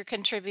 right? So you're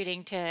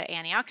contributing to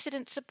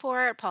antioxidant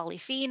support,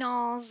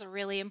 polyphenols, are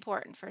really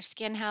important for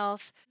skin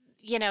health.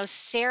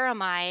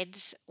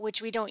 Ceramides,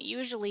 which we don't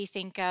usually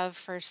think of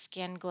for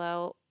skin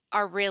glow,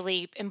 are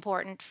really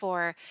important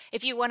for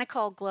if you want to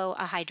call glow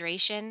a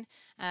hydration,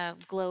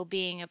 glow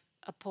being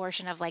a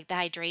portion of like the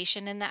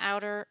hydration in the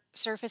outer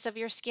surface of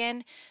your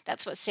skin.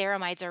 That's what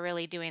ceramides are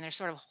really doing. They're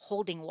sort of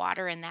holding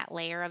water in that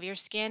layer of your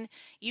skin.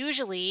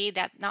 Usually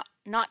that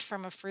not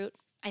from a fruit.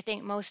 I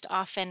think most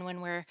often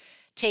when we're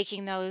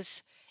taking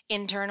those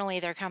internally,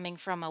 they're coming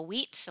from a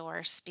wheat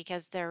source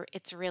because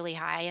it's really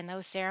high in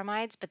those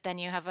ceramides, but then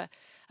you have a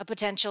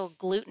potential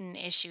gluten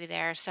issue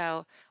there.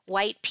 So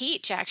white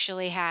peach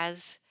actually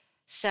has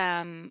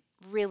some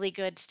really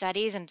good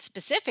studies and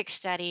specific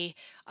study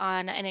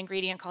on an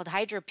ingredient called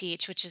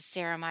hydropeach, which is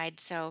ceramide.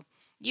 So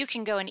you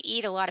can go and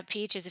eat a lot of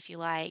peaches if you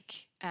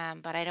like,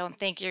 but I don't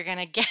think you're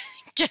going to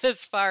get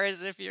as far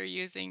as if you're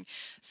using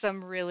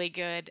some really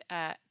good,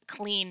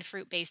 clean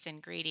fruit-based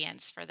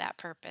ingredients for that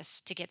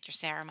purpose to get your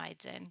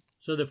ceramides in.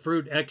 So the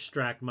fruit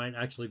extract might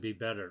actually be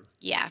better.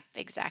 Yeah,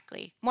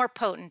 exactly. More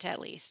potent,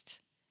 at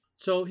least.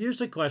 So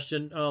here's a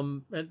question,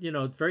 and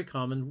it's very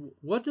common.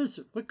 What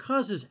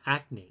causes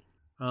acne?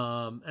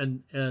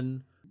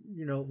 And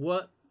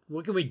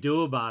what can we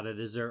do about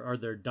it? Are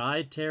there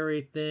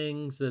dietary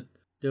things that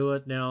do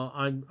it? Now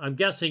I'm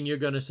guessing you're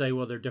going to say,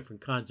 well, there are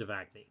different kinds of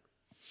acne.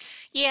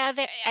 Yeah,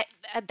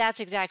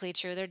 that's exactly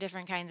true. There are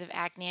different kinds of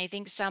acne. I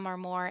think some are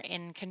more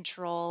in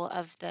control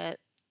of the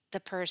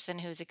person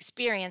who's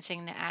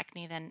experiencing the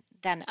acne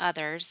than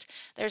others.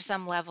 There's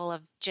some level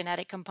of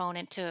genetic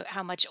component to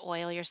how much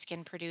oil your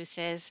skin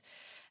produces.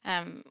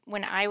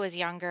 When I was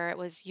younger, it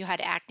was you had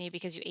acne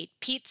because you ate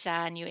pizza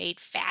and you ate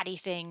fatty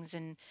things,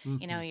 and Hmm.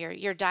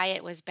 your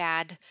diet was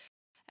bad.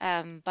 But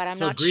I'm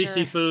So not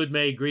greasy sure. food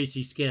made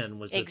greasy skin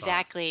was the thought.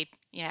 Exactly.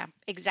 Yeah,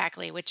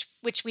 exactly. Which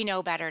we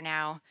know better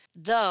now.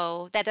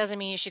 Though that doesn't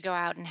mean you should go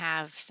out and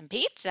have some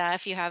pizza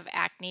if you have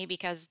acne,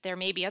 because there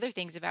may be other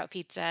things about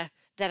pizza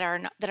that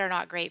are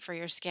not great for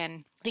your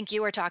skin. I think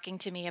you were talking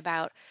to me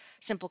about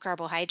simple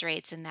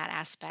carbohydrates in that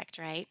aspect,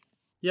 right?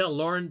 Yeah,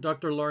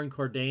 Dr. Lauren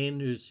Cordain,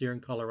 who's here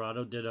in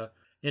Colorado, did a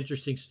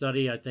interesting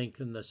study, I think,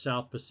 in the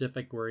South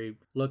Pacific, where he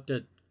looked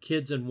at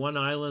kids in one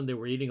island that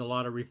were eating a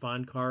lot of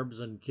refined carbs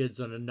and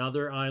kids on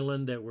another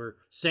island that were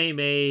same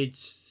age,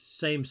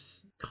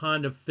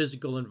 kind of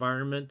physical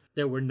environment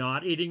that were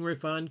not eating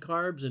refined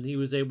carbs. And he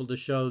was able to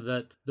show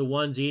that the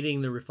ones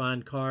eating the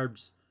refined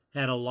carbs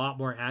had a lot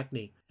more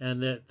acne.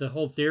 And that the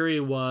whole theory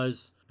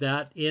was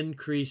that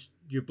increased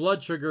your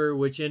blood sugar,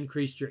 which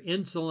increased your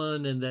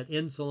insulin, and that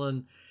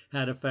insulin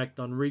had effect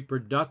on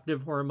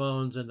reproductive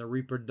hormones, and the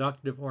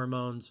reproductive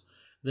hormones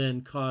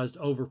then caused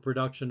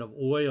overproduction of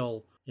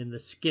oil in the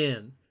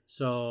skin.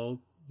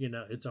 So,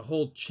 it's a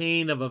whole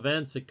chain of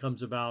events that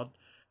comes about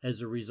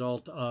as a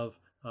result of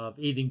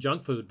eating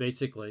junk food,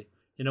 basically.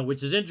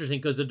 Which is interesting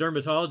because the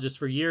dermatologists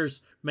for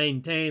years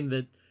maintained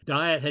that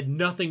diet had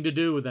nothing to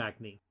do with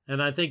acne.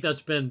 And I think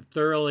that's been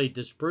thoroughly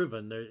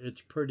disproven.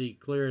 It's pretty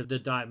clear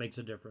that diet makes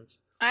a difference.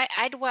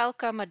 I'd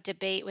welcome a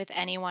debate with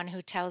anyone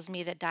who tells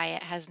me that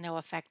diet has no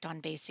effect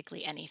on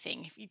basically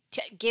anything. If you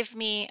give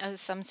me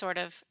some sort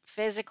of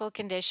physical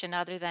condition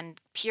other than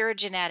pure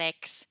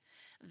genetics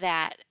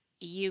that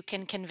you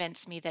can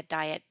convince me that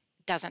diet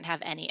doesn't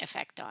have any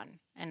effect on,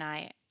 and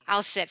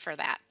I'll sit for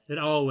that. It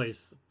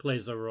always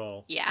plays a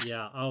role. Yeah.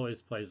 Yeah,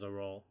 always plays a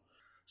role.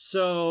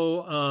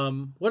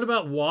 So, what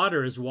about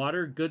water? Is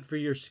water good for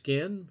your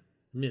skin?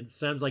 I mean, it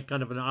sounds like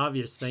kind of an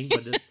obvious thing, I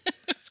was gonna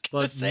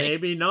but say.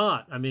 maybe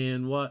not. I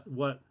mean,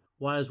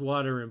 why is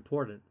water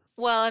important?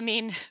 Well, I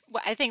mean,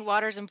 I think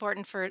water is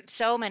important for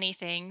so many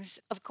things.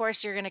 Of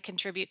course, you're going to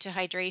contribute to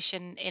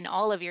hydration in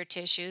all of your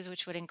tissues,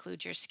 which would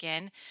include your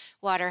skin.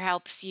 Water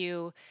helps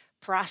you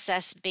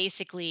process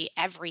basically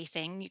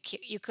everything.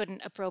 You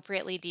couldn't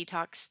appropriately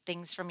detox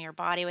things from your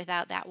body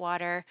without that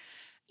water.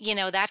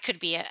 that could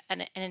be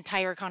an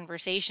entire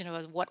conversation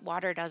of what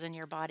water does in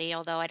your body,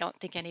 although I don't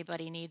think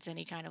anybody needs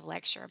any kind of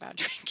lecture about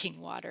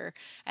drinking water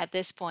at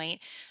this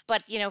point.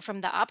 But,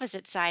 from the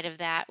opposite side of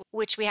that,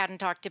 which we hadn't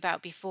talked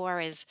about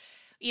before, is,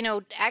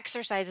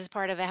 exercise is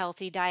part of a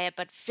healthy diet,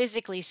 but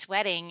physically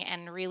sweating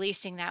and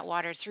releasing that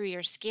water through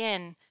your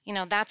skin,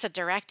 that's a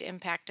direct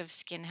impact of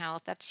skin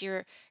health. That's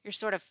your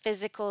sort of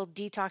physical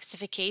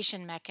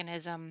detoxification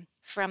mechanism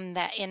from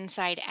the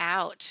inside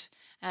out.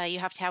 You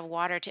have to have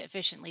water to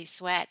efficiently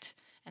sweat.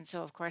 And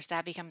so, of course,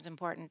 that becomes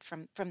important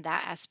from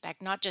that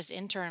aspect, not just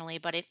internally,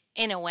 but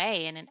in a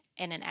way,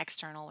 in an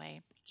external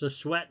way. So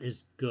sweat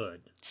is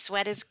good.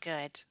 Sweat is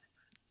good.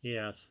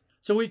 Yes.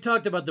 So we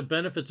talked about the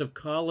benefits of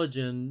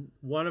collagen.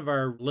 One of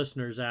our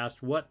listeners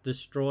asked, what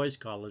destroys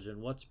collagen?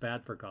 What's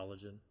bad for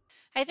collagen?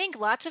 I think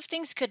lots of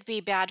things could be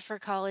bad for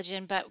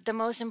collagen, but the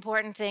most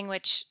important thing,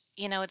 which,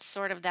 it's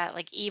sort of that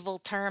like evil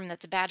term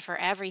that's bad for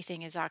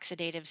everything, is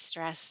oxidative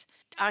stress.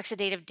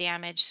 Oxidative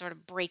damage, sort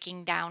of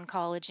breaking down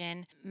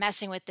collagen,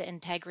 messing with the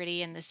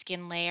integrity in the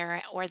skin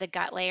layer or the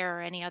gut layer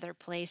or any other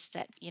place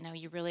that,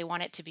 you really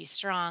want it to be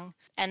strong.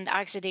 And the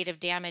oxidative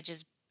damage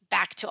is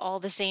back to all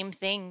the same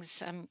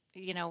things.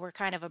 We're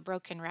kind of a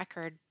broken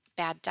record.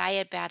 Bad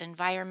diet, bad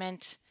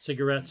environment,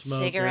 Cigarette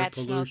smoke, air cigarette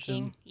pollution.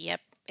 smoking. Yep,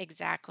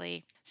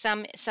 exactly.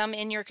 Some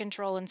in your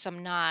control and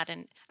some not.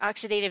 And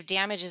oxidative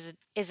damage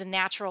is a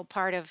natural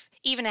part of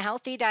even a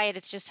healthy diet.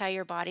 It's just how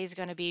your body's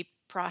going to be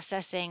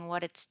processing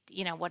what it's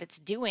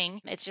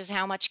doing. It's just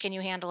how much can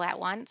you handle at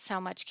once? How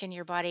much can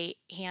your body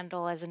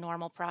handle as a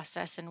normal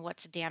process, and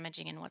what's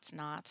damaging and what's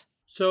not?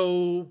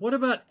 So what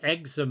about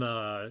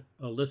eczema?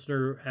 A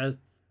listener has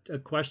a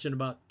question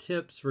about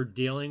tips for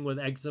dealing with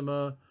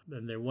eczema,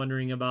 and they're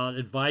wondering about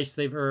advice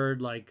they've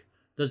heard, like,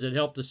 does it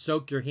help to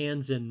soak your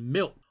hands in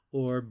milk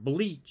or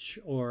bleach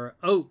or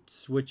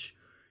oats, which,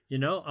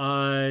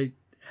 I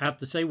have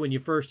to say, when you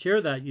first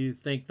hear that, you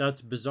think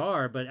that's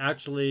bizarre, but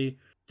actually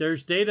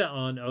there's data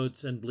on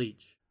oats and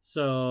bleach.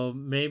 So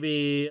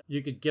maybe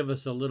you could give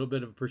us a little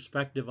bit of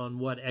perspective on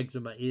what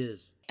eczema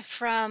is.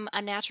 From a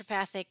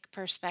naturopathic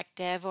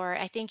perspective, or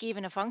I think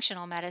even a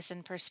functional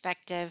medicine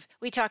perspective,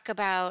 we talk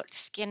about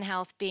skin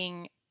health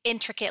being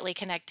intricately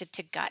connected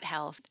to gut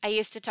health. I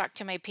used to talk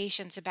to my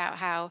patients about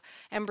how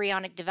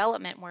embryonic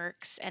development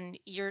works, and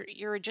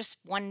you're just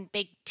one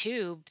big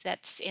tube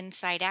that's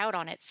inside out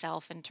on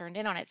itself and turned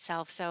in on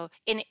itself. So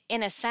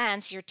in a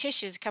sense, your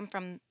tissues come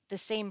from the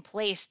same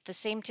place. The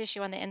same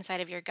tissue on the inside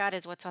of your gut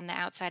is what's on the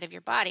outside of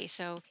your body.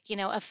 So,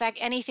 affect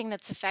anything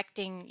that's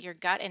affecting your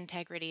gut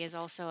integrity is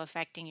also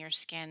affecting your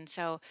skin.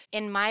 So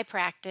in my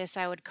practice,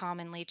 I would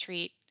commonly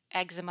treat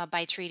eczema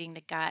by treating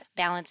the gut,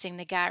 balancing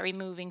the gut,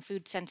 removing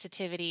food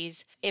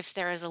sensitivities. If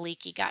there is a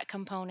leaky gut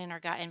component or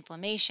gut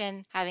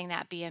inflammation, having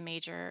that be a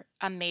major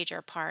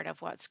part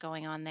of what's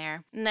going on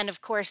there. And then,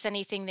 of course,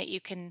 anything that you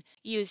can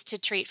use to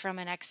treat from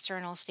an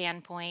external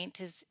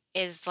standpoint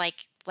is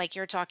like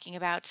you're talking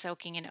about,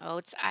 soaking in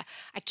oats.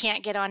 I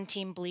can't get on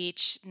team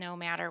bleach no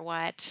matter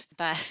what,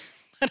 but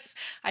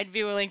I'd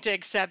be willing to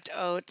accept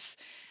oats.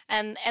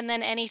 And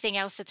then anything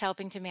else that's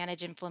helping to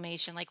manage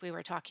inflammation, like we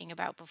were talking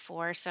about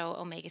before. So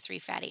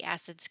omega-3 fatty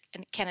acids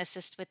can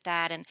assist with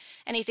that, and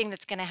anything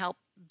that's going to help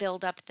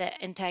build up the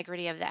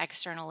integrity of the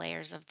external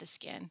layers of the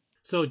skin.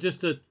 So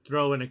just to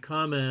throw in a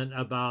comment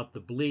about the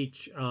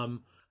bleach,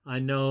 I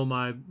know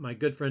my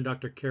good friend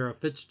Dr. Kara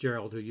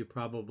Fitzgerald, who you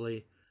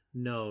probably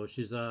know.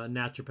 She's a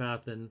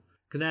naturopath in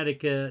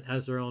Connecticut,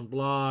 has her own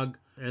blog,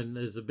 and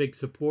is a big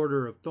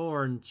supporter of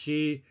Thorne.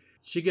 She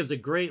gives a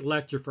great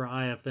lecture for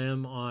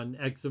IFM on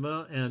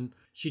eczema, and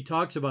she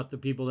talks about the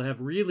people that have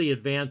really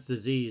advanced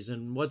disease.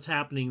 And what's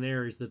happening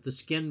there is that the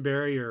skin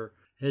barrier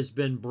has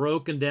been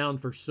broken down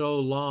for so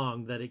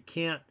long that it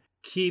can't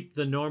keep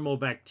the normal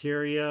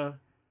bacteria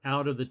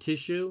out of the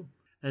tissue.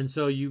 And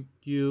so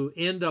you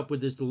end up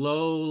with this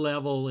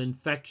low-level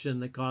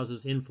infection that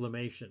causes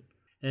inflammation.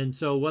 And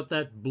so what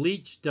that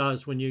bleach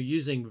does when you're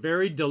using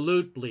very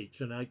dilute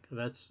bleach, and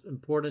that's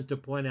important to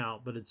point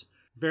out, but it's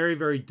very,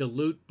 very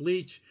dilute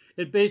bleach,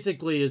 it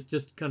basically is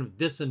just kind of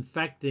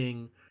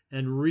disinfecting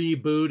and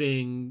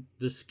rebooting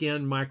the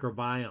skin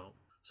microbiome.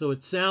 So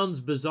it sounds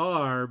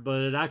bizarre,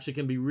 but it actually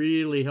can be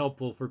really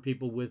helpful for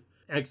people with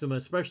eczema,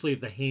 especially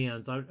of the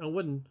hands. I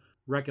wouldn't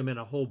recommend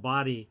a whole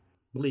body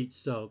bleach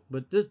soak,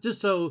 but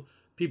just so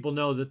people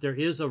know that there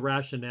is a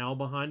rationale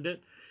behind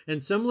it.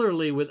 And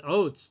similarly with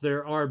oats,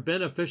 there are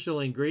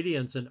beneficial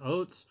ingredients in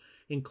oats,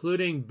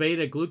 including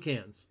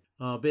beta-glucans.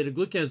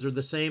 Beta-glucans are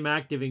the same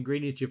active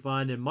ingredients you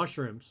find in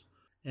mushrooms.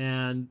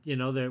 And,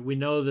 we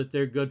know that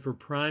they're good for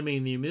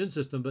priming the immune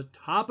system, but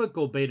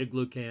topical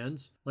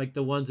beta-glucans, like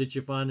the ones that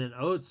you find in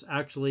oats,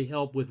 actually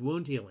help with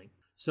wound healing.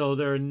 So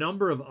there are a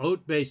number of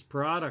oat-based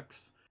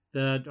products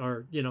that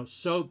are,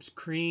 soaps,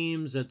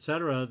 creams,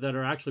 etc., that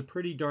are actually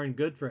pretty darn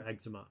good for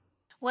eczema.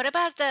 What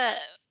about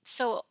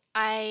so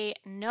I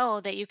know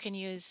that you can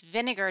use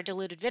vinegar,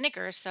 diluted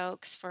vinegar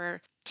soaks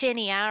for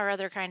tinea or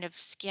other kind of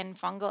skin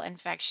fungal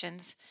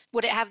infections.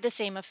 Would it have the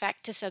same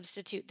effect to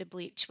substitute the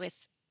bleach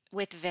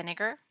with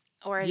vinegar?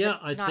 or is it Yeah,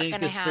 I not think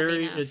going to it's have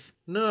very. enough?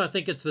 No, I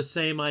think it's the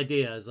same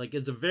idea. It's like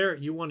it's a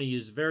very. You want to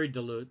use very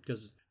dilute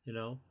because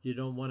you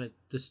don't want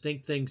to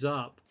stink things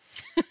up.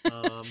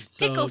 Pickle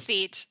So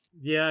feet.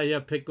 yeah,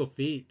 pickle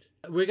feet.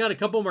 We got a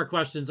couple more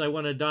questions. I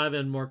want to dive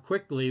in more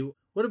quickly.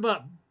 What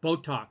about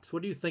Botox?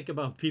 What do you think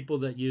about people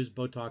that use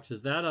Botox?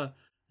 Is that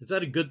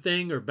a good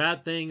thing or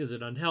bad thing? Is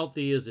it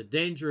unhealthy? Is it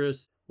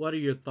dangerous? What are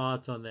your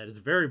thoughts on that? It's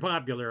very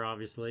popular,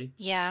 obviously.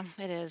 Yeah,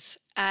 it is.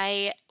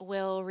 I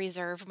will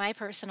reserve my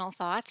personal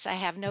thoughts. I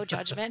have no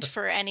judgment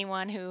for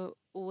anyone who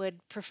would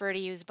prefer to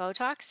use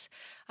Botox.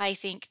 I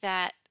think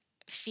that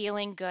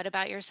feeling good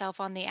about yourself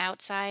on the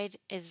outside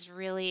is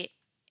really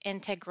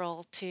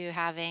integral to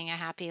having a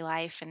happy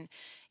life. And,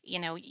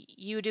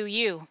 you do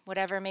you,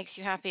 whatever makes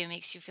you happy,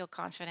 makes you feel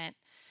confident.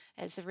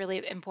 It's a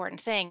really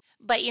important thing.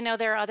 But,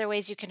 there are other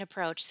ways you can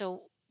approach.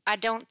 So I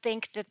don't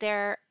think that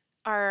there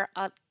are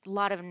a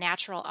lot of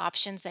natural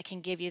options that can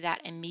give you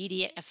that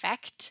immediate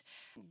effect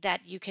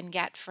that you can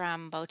get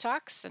from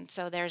Botox. And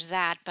so there's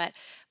that. But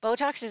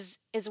Botox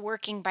is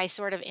working by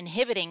sort of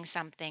inhibiting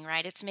something,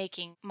 right? It's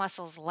making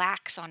muscles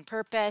lax on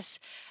purpose.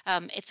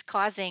 It's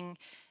causing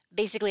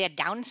basically a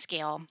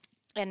downscale,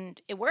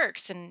 and it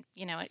works. And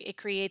it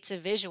creates a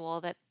visual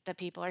that the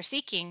people are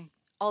seeking.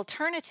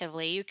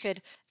 Alternatively, you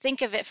could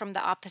think of it from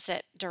the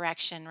opposite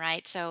direction,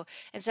 right? So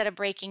instead of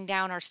breaking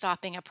down or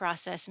stopping a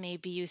process,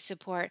 maybe you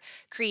support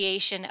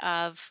creation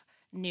of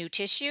new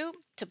tissue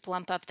to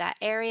plump up that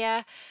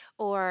area,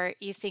 or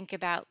you think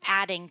about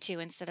adding to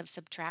instead of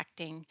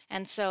subtracting.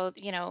 And so,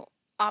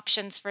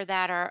 options for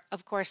that are,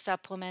 of course,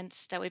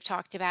 supplements that we've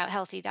talked about,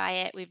 healthy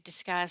diet we've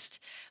discussed,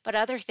 but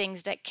other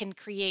things that can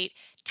create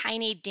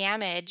tiny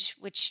damage,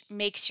 which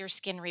makes your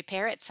skin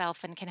repair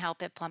itself and can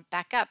help it plump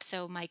back up.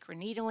 So,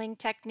 microneedling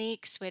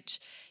techniques, which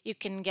you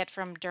can get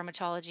from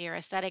dermatology or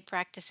aesthetic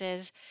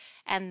practices.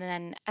 And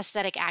then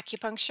aesthetic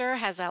acupuncture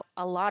has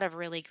a lot of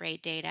really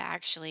great data,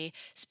 actually,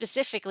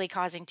 specifically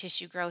causing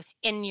tissue growth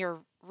in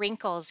your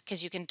wrinkles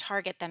because you can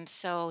target them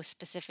so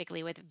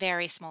specifically with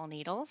very small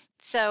needles.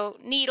 So,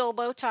 needle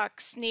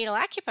Botox, needle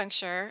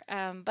acupuncture,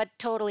 but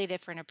totally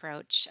different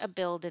approach, a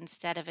build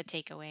instead of a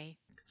takeaway.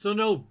 So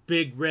no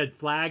big red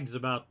flags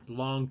about the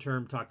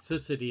long-term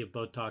toxicity of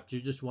Botox.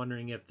 You're just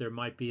wondering if there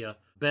might be a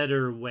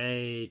better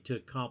way to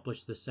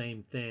accomplish the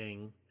same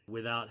thing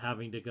without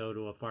having to go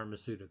to a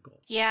pharmaceutical.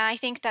 Yeah, I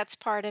think that's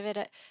part of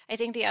it. I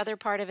think the other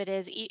part of it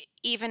is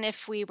even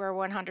if we were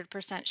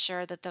 100%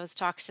 sure that those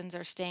toxins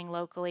are staying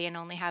locally and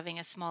only having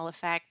a small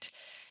effect,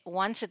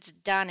 once it's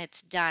done,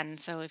 it's done.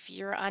 So if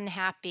you're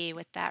unhappy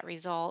with that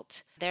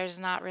result, there's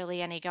not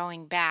really any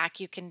going back.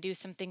 You can do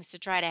some things to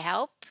try to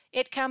help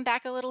it come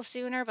back a little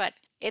sooner, but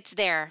it's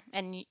there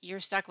and you're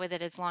stuck with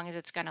it as long as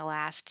it's going to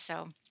last.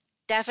 So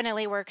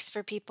definitely works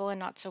for people and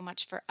not so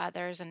much for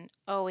others, and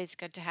always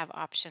good to have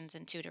options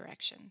in two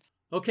directions.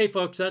 Okay,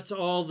 folks, that's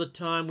all the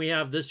time we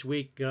have this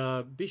week.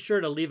 Be sure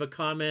to leave a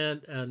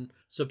comment and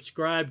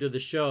subscribe to the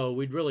show.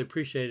 We'd really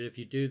appreciate it if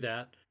you do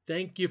that.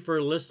 Thank you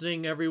for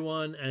listening,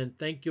 everyone, and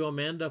thank you,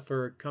 Amanda,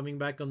 for coming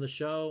back on the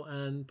show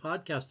and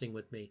podcasting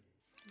with me.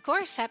 Of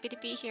course, happy to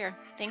be here.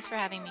 Thanks for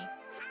having me.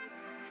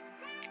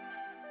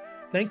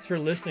 Thanks for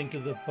listening to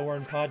the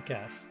Thorne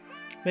Podcast.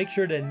 Make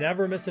sure to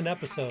never miss an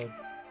episode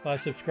by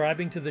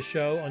subscribing to the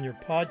show on your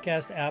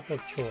podcast app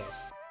of choice.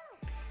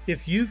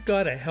 If you've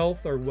got a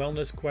health or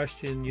wellness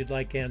question you'd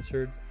like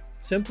answered,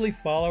 simply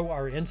follow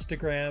our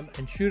Instagram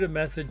and shoot a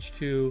message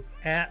to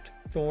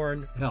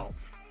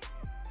 @ThorneHealth.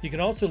 You can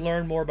also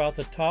learn more about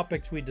the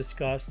topics we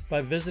discussed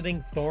by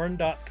visiting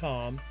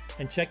thorne.com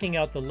and checking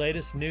out the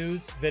latest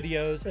news,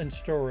 videos, and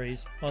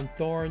stories on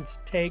Thorne's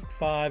Take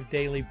 5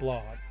 daily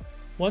blog.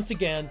 Once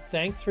again,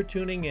 thanks for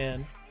tuning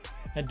in,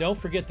 and don't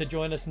forget to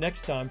join us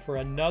next time for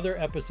another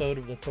episode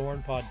of the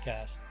Thorne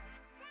Podcast.